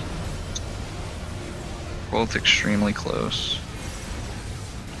 ghosts. Both extremely close.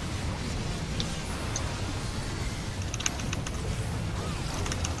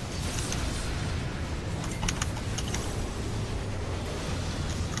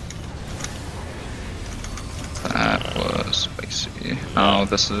 That was spicy. Oh,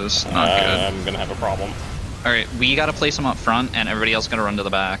 this is not good. I'm gonna have a problem. Alright, we gotta place them up front, and everybody else gotta run to the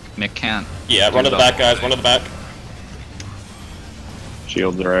back. Mick can't. Yeah, do run to the it back, all guys. way. Run to the back.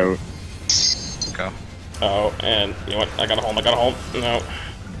 Shields are out. Go. Oh, and you know what? I got a home. I got a home. No.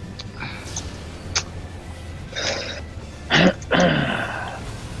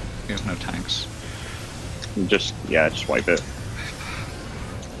 We have no tanks. Just, yeah, just wipe it.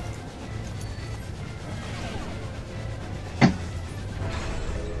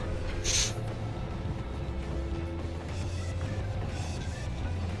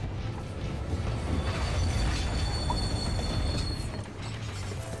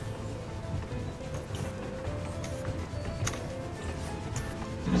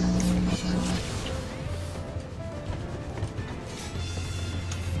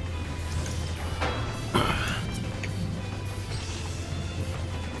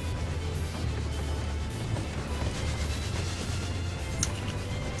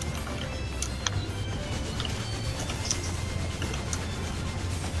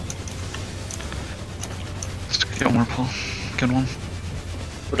 Get more pull. Good one.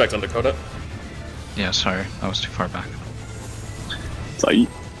 Protect on Dakota. Yeah, sorry. That was too far back. Tight.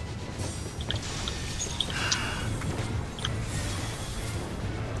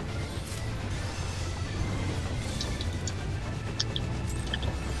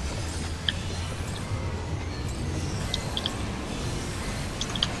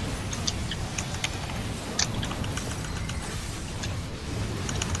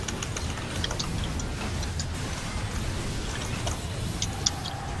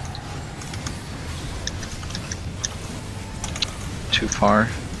 Too far.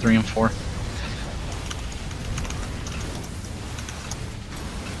 3 and 4.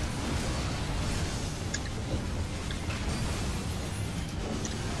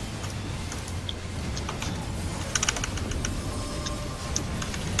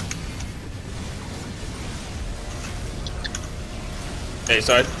 A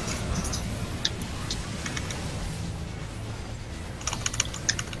side.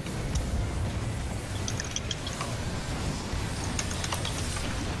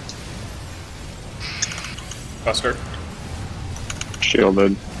 Buster.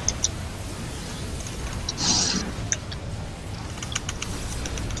 Shielded.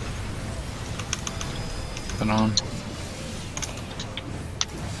 Been on.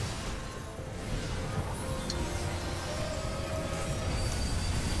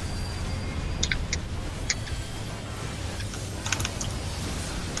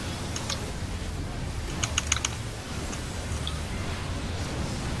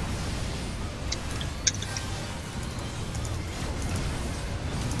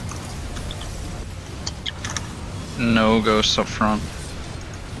 No ghosts up front.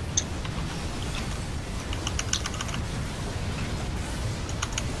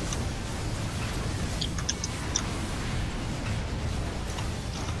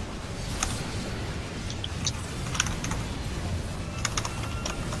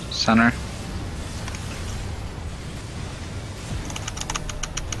 Center.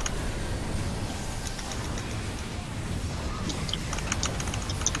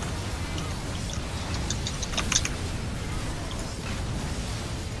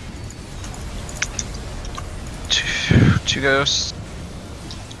 Two ghosts.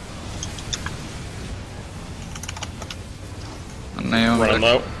 Neo, Running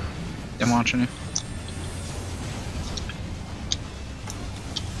low. I'm watching you.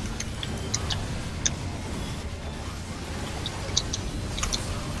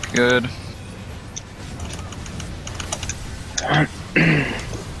 Good.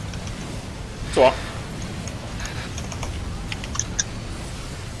 Swap.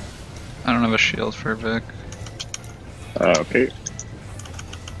 I don't have a shield for Vic. Okay.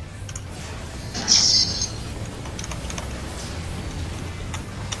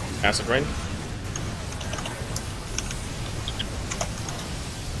 Acid rain.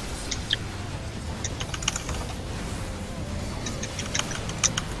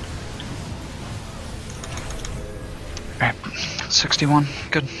 Alright, 61,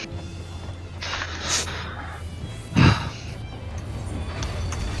 good.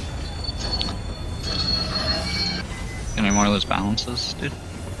 Any more of those balances, dude?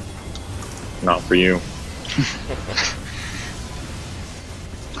 Not for you.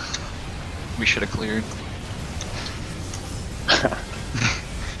 We should have cleared.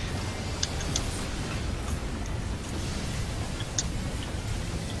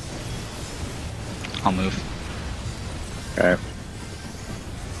 I'll move. Okay.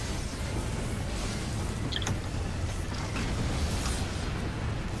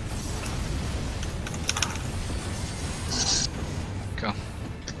 Go.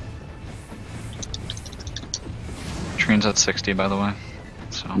 Train's at 60, by the way.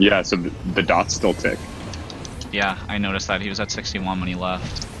 So. Yeah, so the dots still tick. Yeah, I noticed that. He was at 61 when he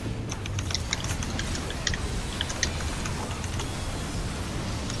left.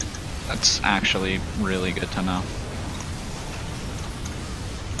 That's actually really good to know.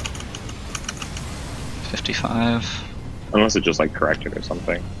 55. Unless it just like corrected or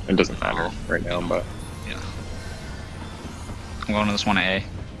something. It doesn't matter right now, but Yeah. I'm going to this one A.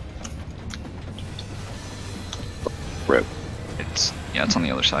 rip. Yeah, it's on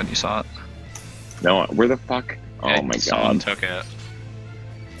the other side. You saw it. No, where the fuck? Oh Yeah, my someone god. took it.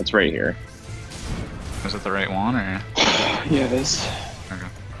 It's right here. Was it the right one or? Yeah, it is. Okay.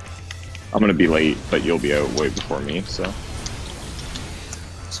 I'm gonna be late, but you'll be out way before me, so.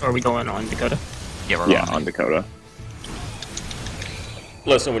 So are we going on Dakota? Yeah, we're Yeah, on. on Dakota.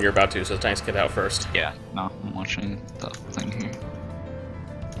 Listen when you're about to, so tanks get out first. Yeah, no, I'm watching the thing here.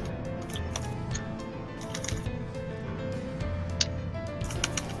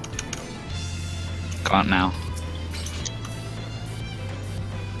 Go out now.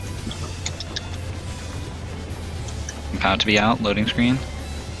 I'm about to be out, loading screen.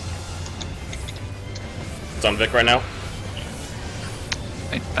 It's on Vic right now.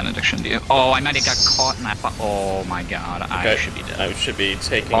 Hey, benediction to you. Oh, I might have got caught in that. Oh my god, I Okay. should be dead. I should be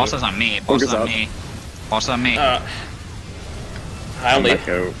taking. Boss is on me. Boss is Focus on up. me. Boss is on me. I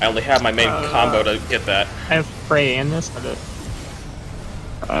only have my main combo to get that. I have Prey and this, but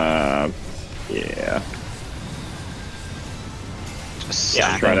Yeah. Just yeah,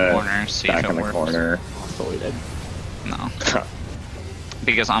 stack try in the to corner, see Back if in it the works. corner. totally dead. No.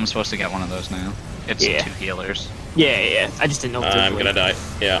 Because I'm supposed to get one of those now. It's Yeah. 2 healers. Yeah. I just didn't know. If I'm gonna die.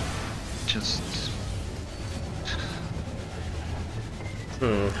 Yeah. Just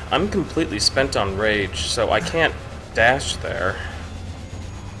I'm completely spent on rage, so I can't dash there.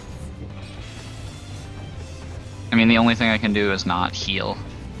 I mean, the only thing I can do is not heal,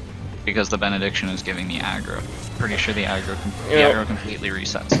 because the benediction is giving me aggro. Pretty sure the aggro completely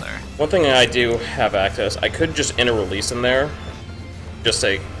resets there. One thing I do have access, I could just enter release in there, just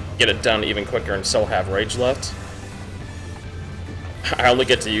to get it done even quicker and still have rage left. I only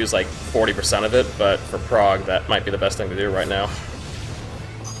get to use like 40% of it, but for prog, that might be the best thing to do right now.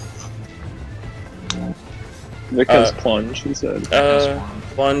 Vic has plunge, he said.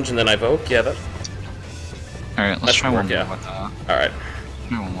 Plunge and then I evoke, yeah, that... Alright, let's try one more yeah. with that. Alright.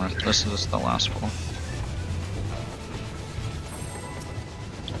 Try one more. This is the last pull.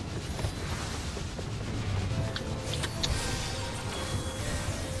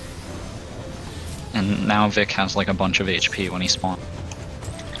 And now Vic has like a bunch of HP when he spawns.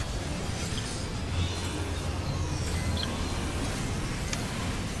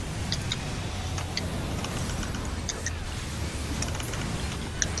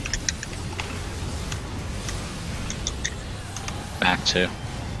 Back to.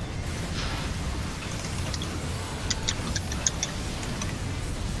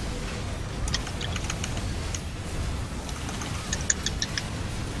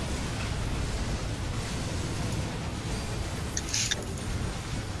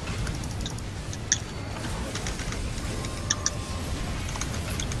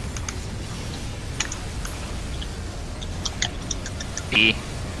 B.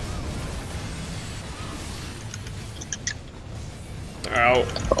 Ow.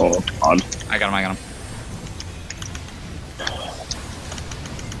 Oh, odd. I got him, I got him.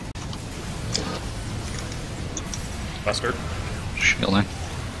 Buster. Shielding.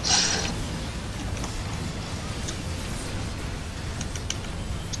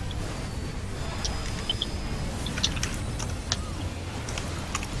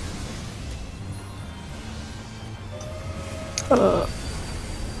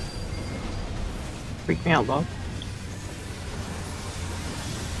 Freak me out, Bob.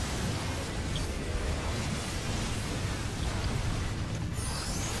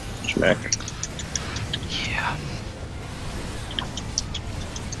 Schmack. Yeah.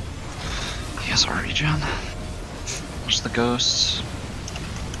 Yes, regen. Where's the ghosts?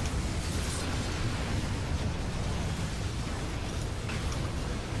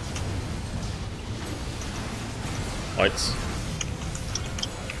 Lights.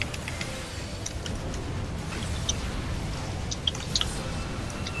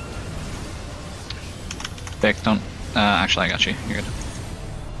 Vic, don't. Actually, I got you. You're good.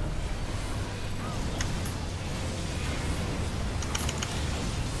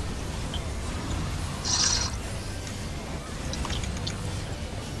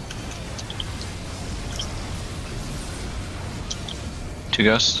 Two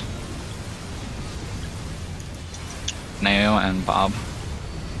ghosts. Neo and Bob.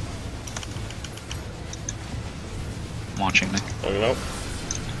 Watching me. Look it up.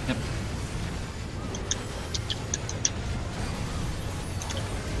 Yep.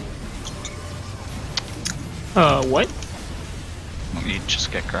 What? You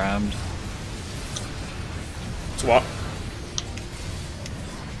just get grabbed. Swap.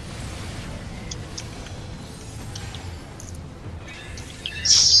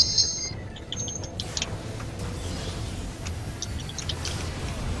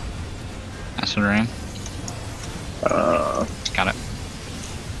 Acid rain. Got it.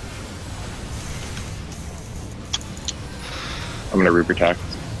 I'm gonna re-protect.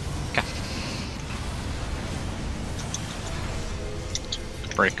 Okay.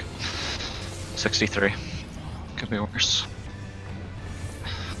 Break. 63. Could be worse.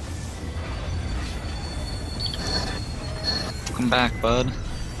 Welcome back, bud.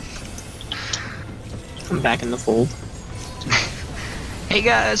 I'm back in the fold. Hey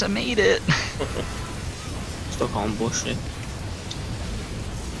guys, I made it! Still calling bullshit.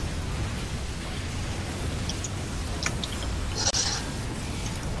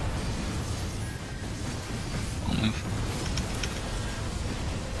 I'll move.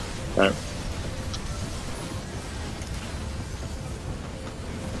 Alright.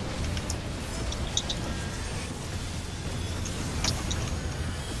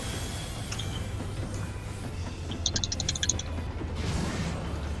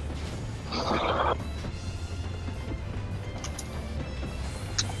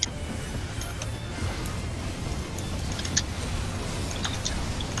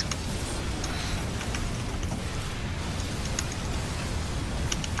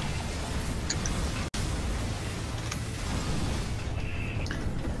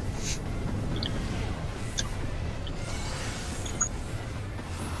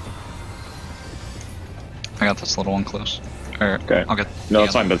 I got this little one close. Or, Okay. I'll get No, the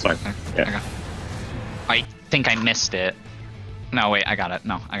it's fine, other that's fine. one. Yeah. Okay. Fight. think I missed it. No, wait, I got it.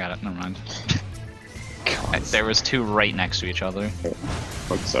 No, I got it. Never mind. There was two right next to each other.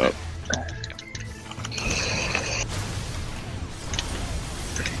 What's up?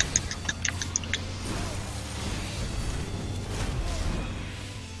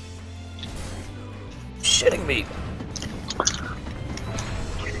 Shitting me.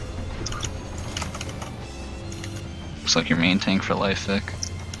 Looks like your main tank for life, Vic.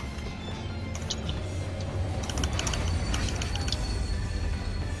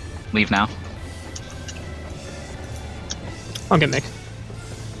 Leave now. I'll get Mick.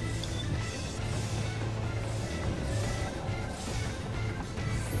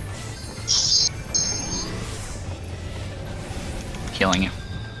 Healing you.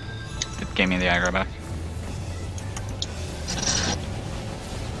 It gave me the aggro back.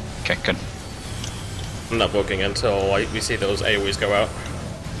 Okay, good. I'm not booking until we see those AoEs go out.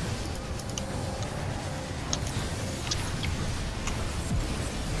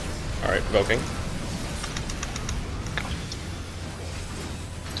 Alright, invoking.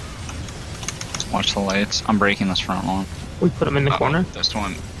 Watch the lights. I'm breaking this front one. We put him in the corner. This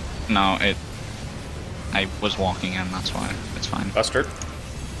one. No, I was walking in, that's why. It's fine. Bustard.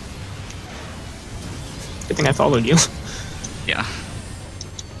 Good thing I followed you. Yeah.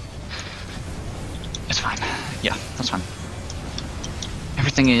 It's fine. Yeah, that's fine.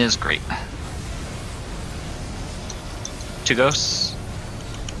 Everything is great. Two ghosts.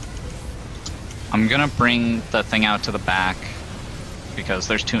 I'm gonna bring the thing out to the back because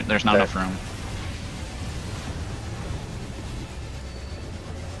there's not enough room.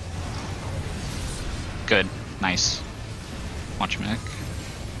 Good. Nice. Watch Mick.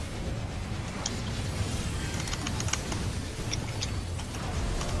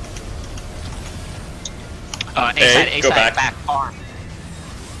 A side, back far.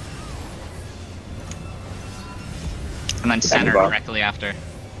 And then center directly after.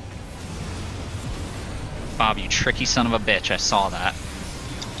 Bob, you tricky son of a bitch, I saw that.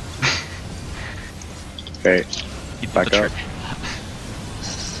 Okay, You did back the up. trick.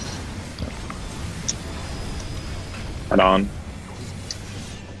 Head on.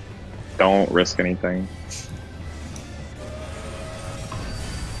 Don't risk anything.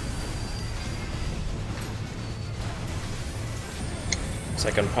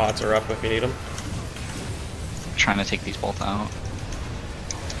 Second pods are up if you need them. Trying to take these both out.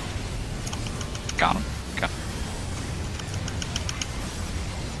 Got him. Okay.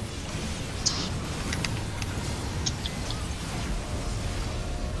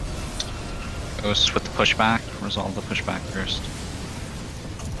 Ghost with the pushback. Resolve the pushback first.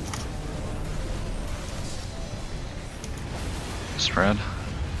 Spread.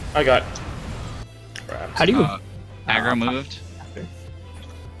 I got. Grabbed. How do you? Aggro moved.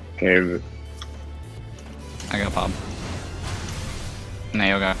 Okay, I got Bob.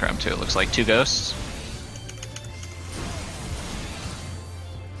 Neo got grabbed too. It looks like two ghosts.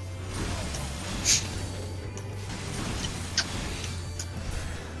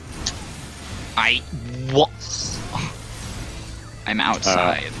 What? I'm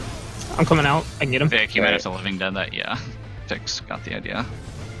outside. I'm coming out. I can get him. Vic, you might have to living dead that. Yeah. Vic's got the idea.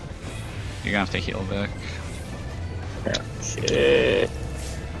 You're gonna have to heal Vic. Shit.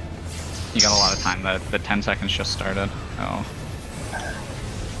 You got a lot of time. The 10 seconds just started. Oh.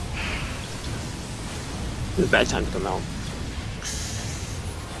 It's a bad time to come out.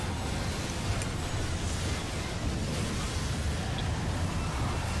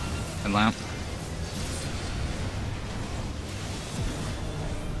 Good lamp.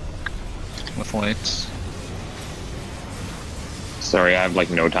 With lights. sorry, I have like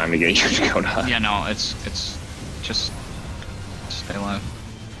no time to get your Dakota. Yeah, no, it's just stay alive.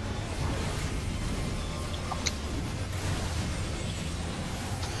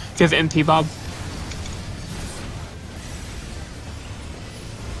 Do you have MP, Bob?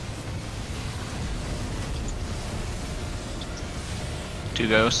 Two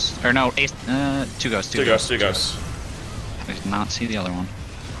ghosts. Or no, ace, two ghosts. Two ghosts, two ghosts. I did not see the other one.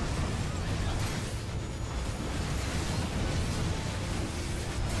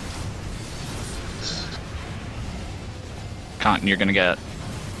 Cotton, you're gonna get.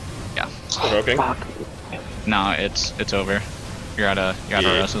 Yeah. Provoking. No, it's over. You're out of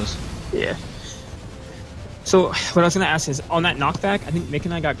Roses. Yeah. So what I was gonna ask is, on that knockback, I think Mick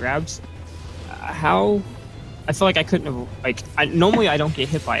and I got grabbed. How? I feel like I couldn't have normally I don't get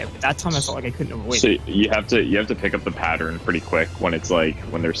hit by it, but that time I felt like I couldn't avoid So it. you have to pick up the pattern pretty quick when it's like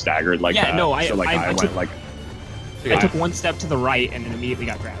when they're staggered like that. Yeah, no, I took one step to the right and then immediately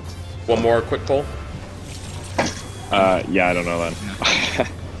got grabbed. One more quick pull. Yeah, I don't know then.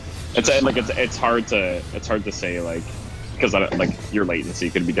 It's hard to say like because like your latency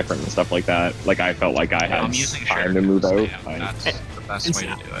could be different and stuff like that. Like I felt like I had I'm using time to move out. That's the best way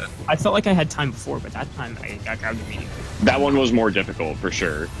to do it. I felt like I had time before, but that time I got grabbed immediately. That one was more difficult for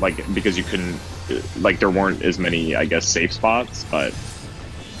sure. Like because you couldn't like there weren't as many I guess safe spots, but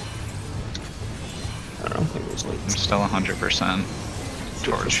I don't know. Maybe it was late. I'm still 100%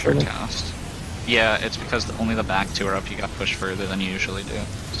 towards for cast. Yeah, it's because only the back two are up. You got pushed further than you usually do,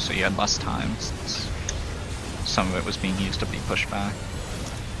 so you had less time. Since some of it was being used to be pushed back.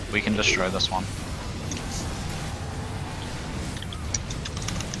 We can destroy this one.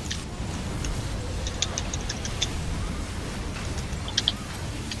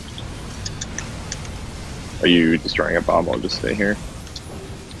 are you destroying it, Bob? I'll just stay here.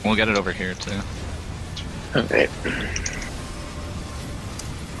 We'll get it over here too. Okay.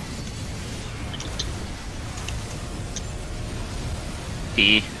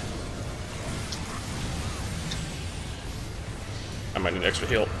 E. I might need extra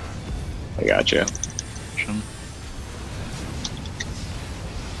heal. I got you.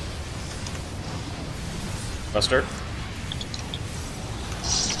 Mustard.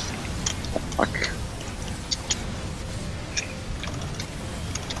 Fuck.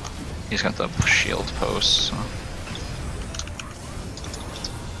 He's got the shield post. So.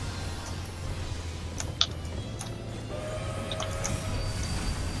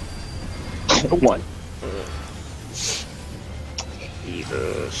 What?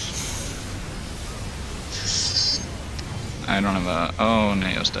 I don't have a. Oh,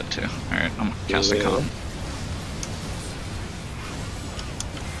 Neo's dead too. Alright, I'm gonna cast a con.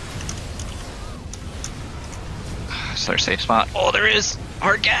 Is there a safe spot? Oh, there is!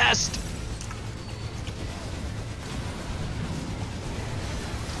 Hard cast!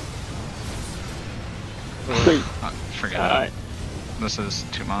 Forget it. This is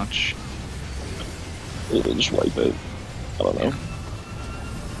too much. Just wipe it. I don't know.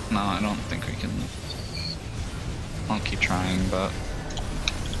 No, I don't think we can. I'll keep trying, but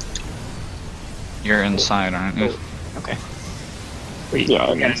you're inside, aren't you? Okay. Wait, Yeah,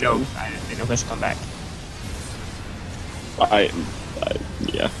 I'm yeah, inside. no, I didn't know this come back.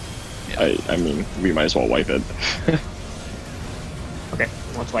 Yeah. I mean, we might as well wipe it. Okay,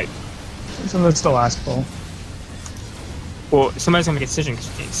 let's wipe. So that's the last pull. Well, somebody's gonna make a decision because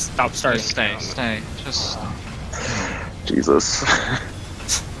you can't stop starting. Just stay. Just. Jesus.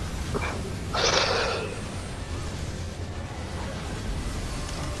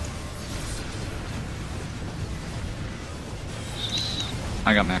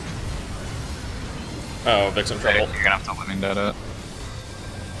 I got Nick. Oh, Vic's in trouble. You're gonna have to living dead it.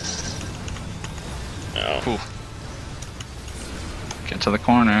 No. Ooh. Get to the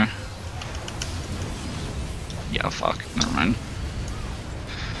corner. Yeah, fuck. Never mind.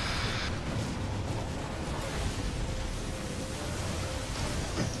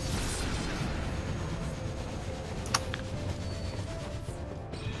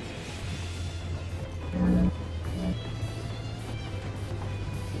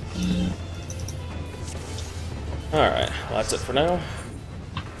 Alright, well, that's it for now.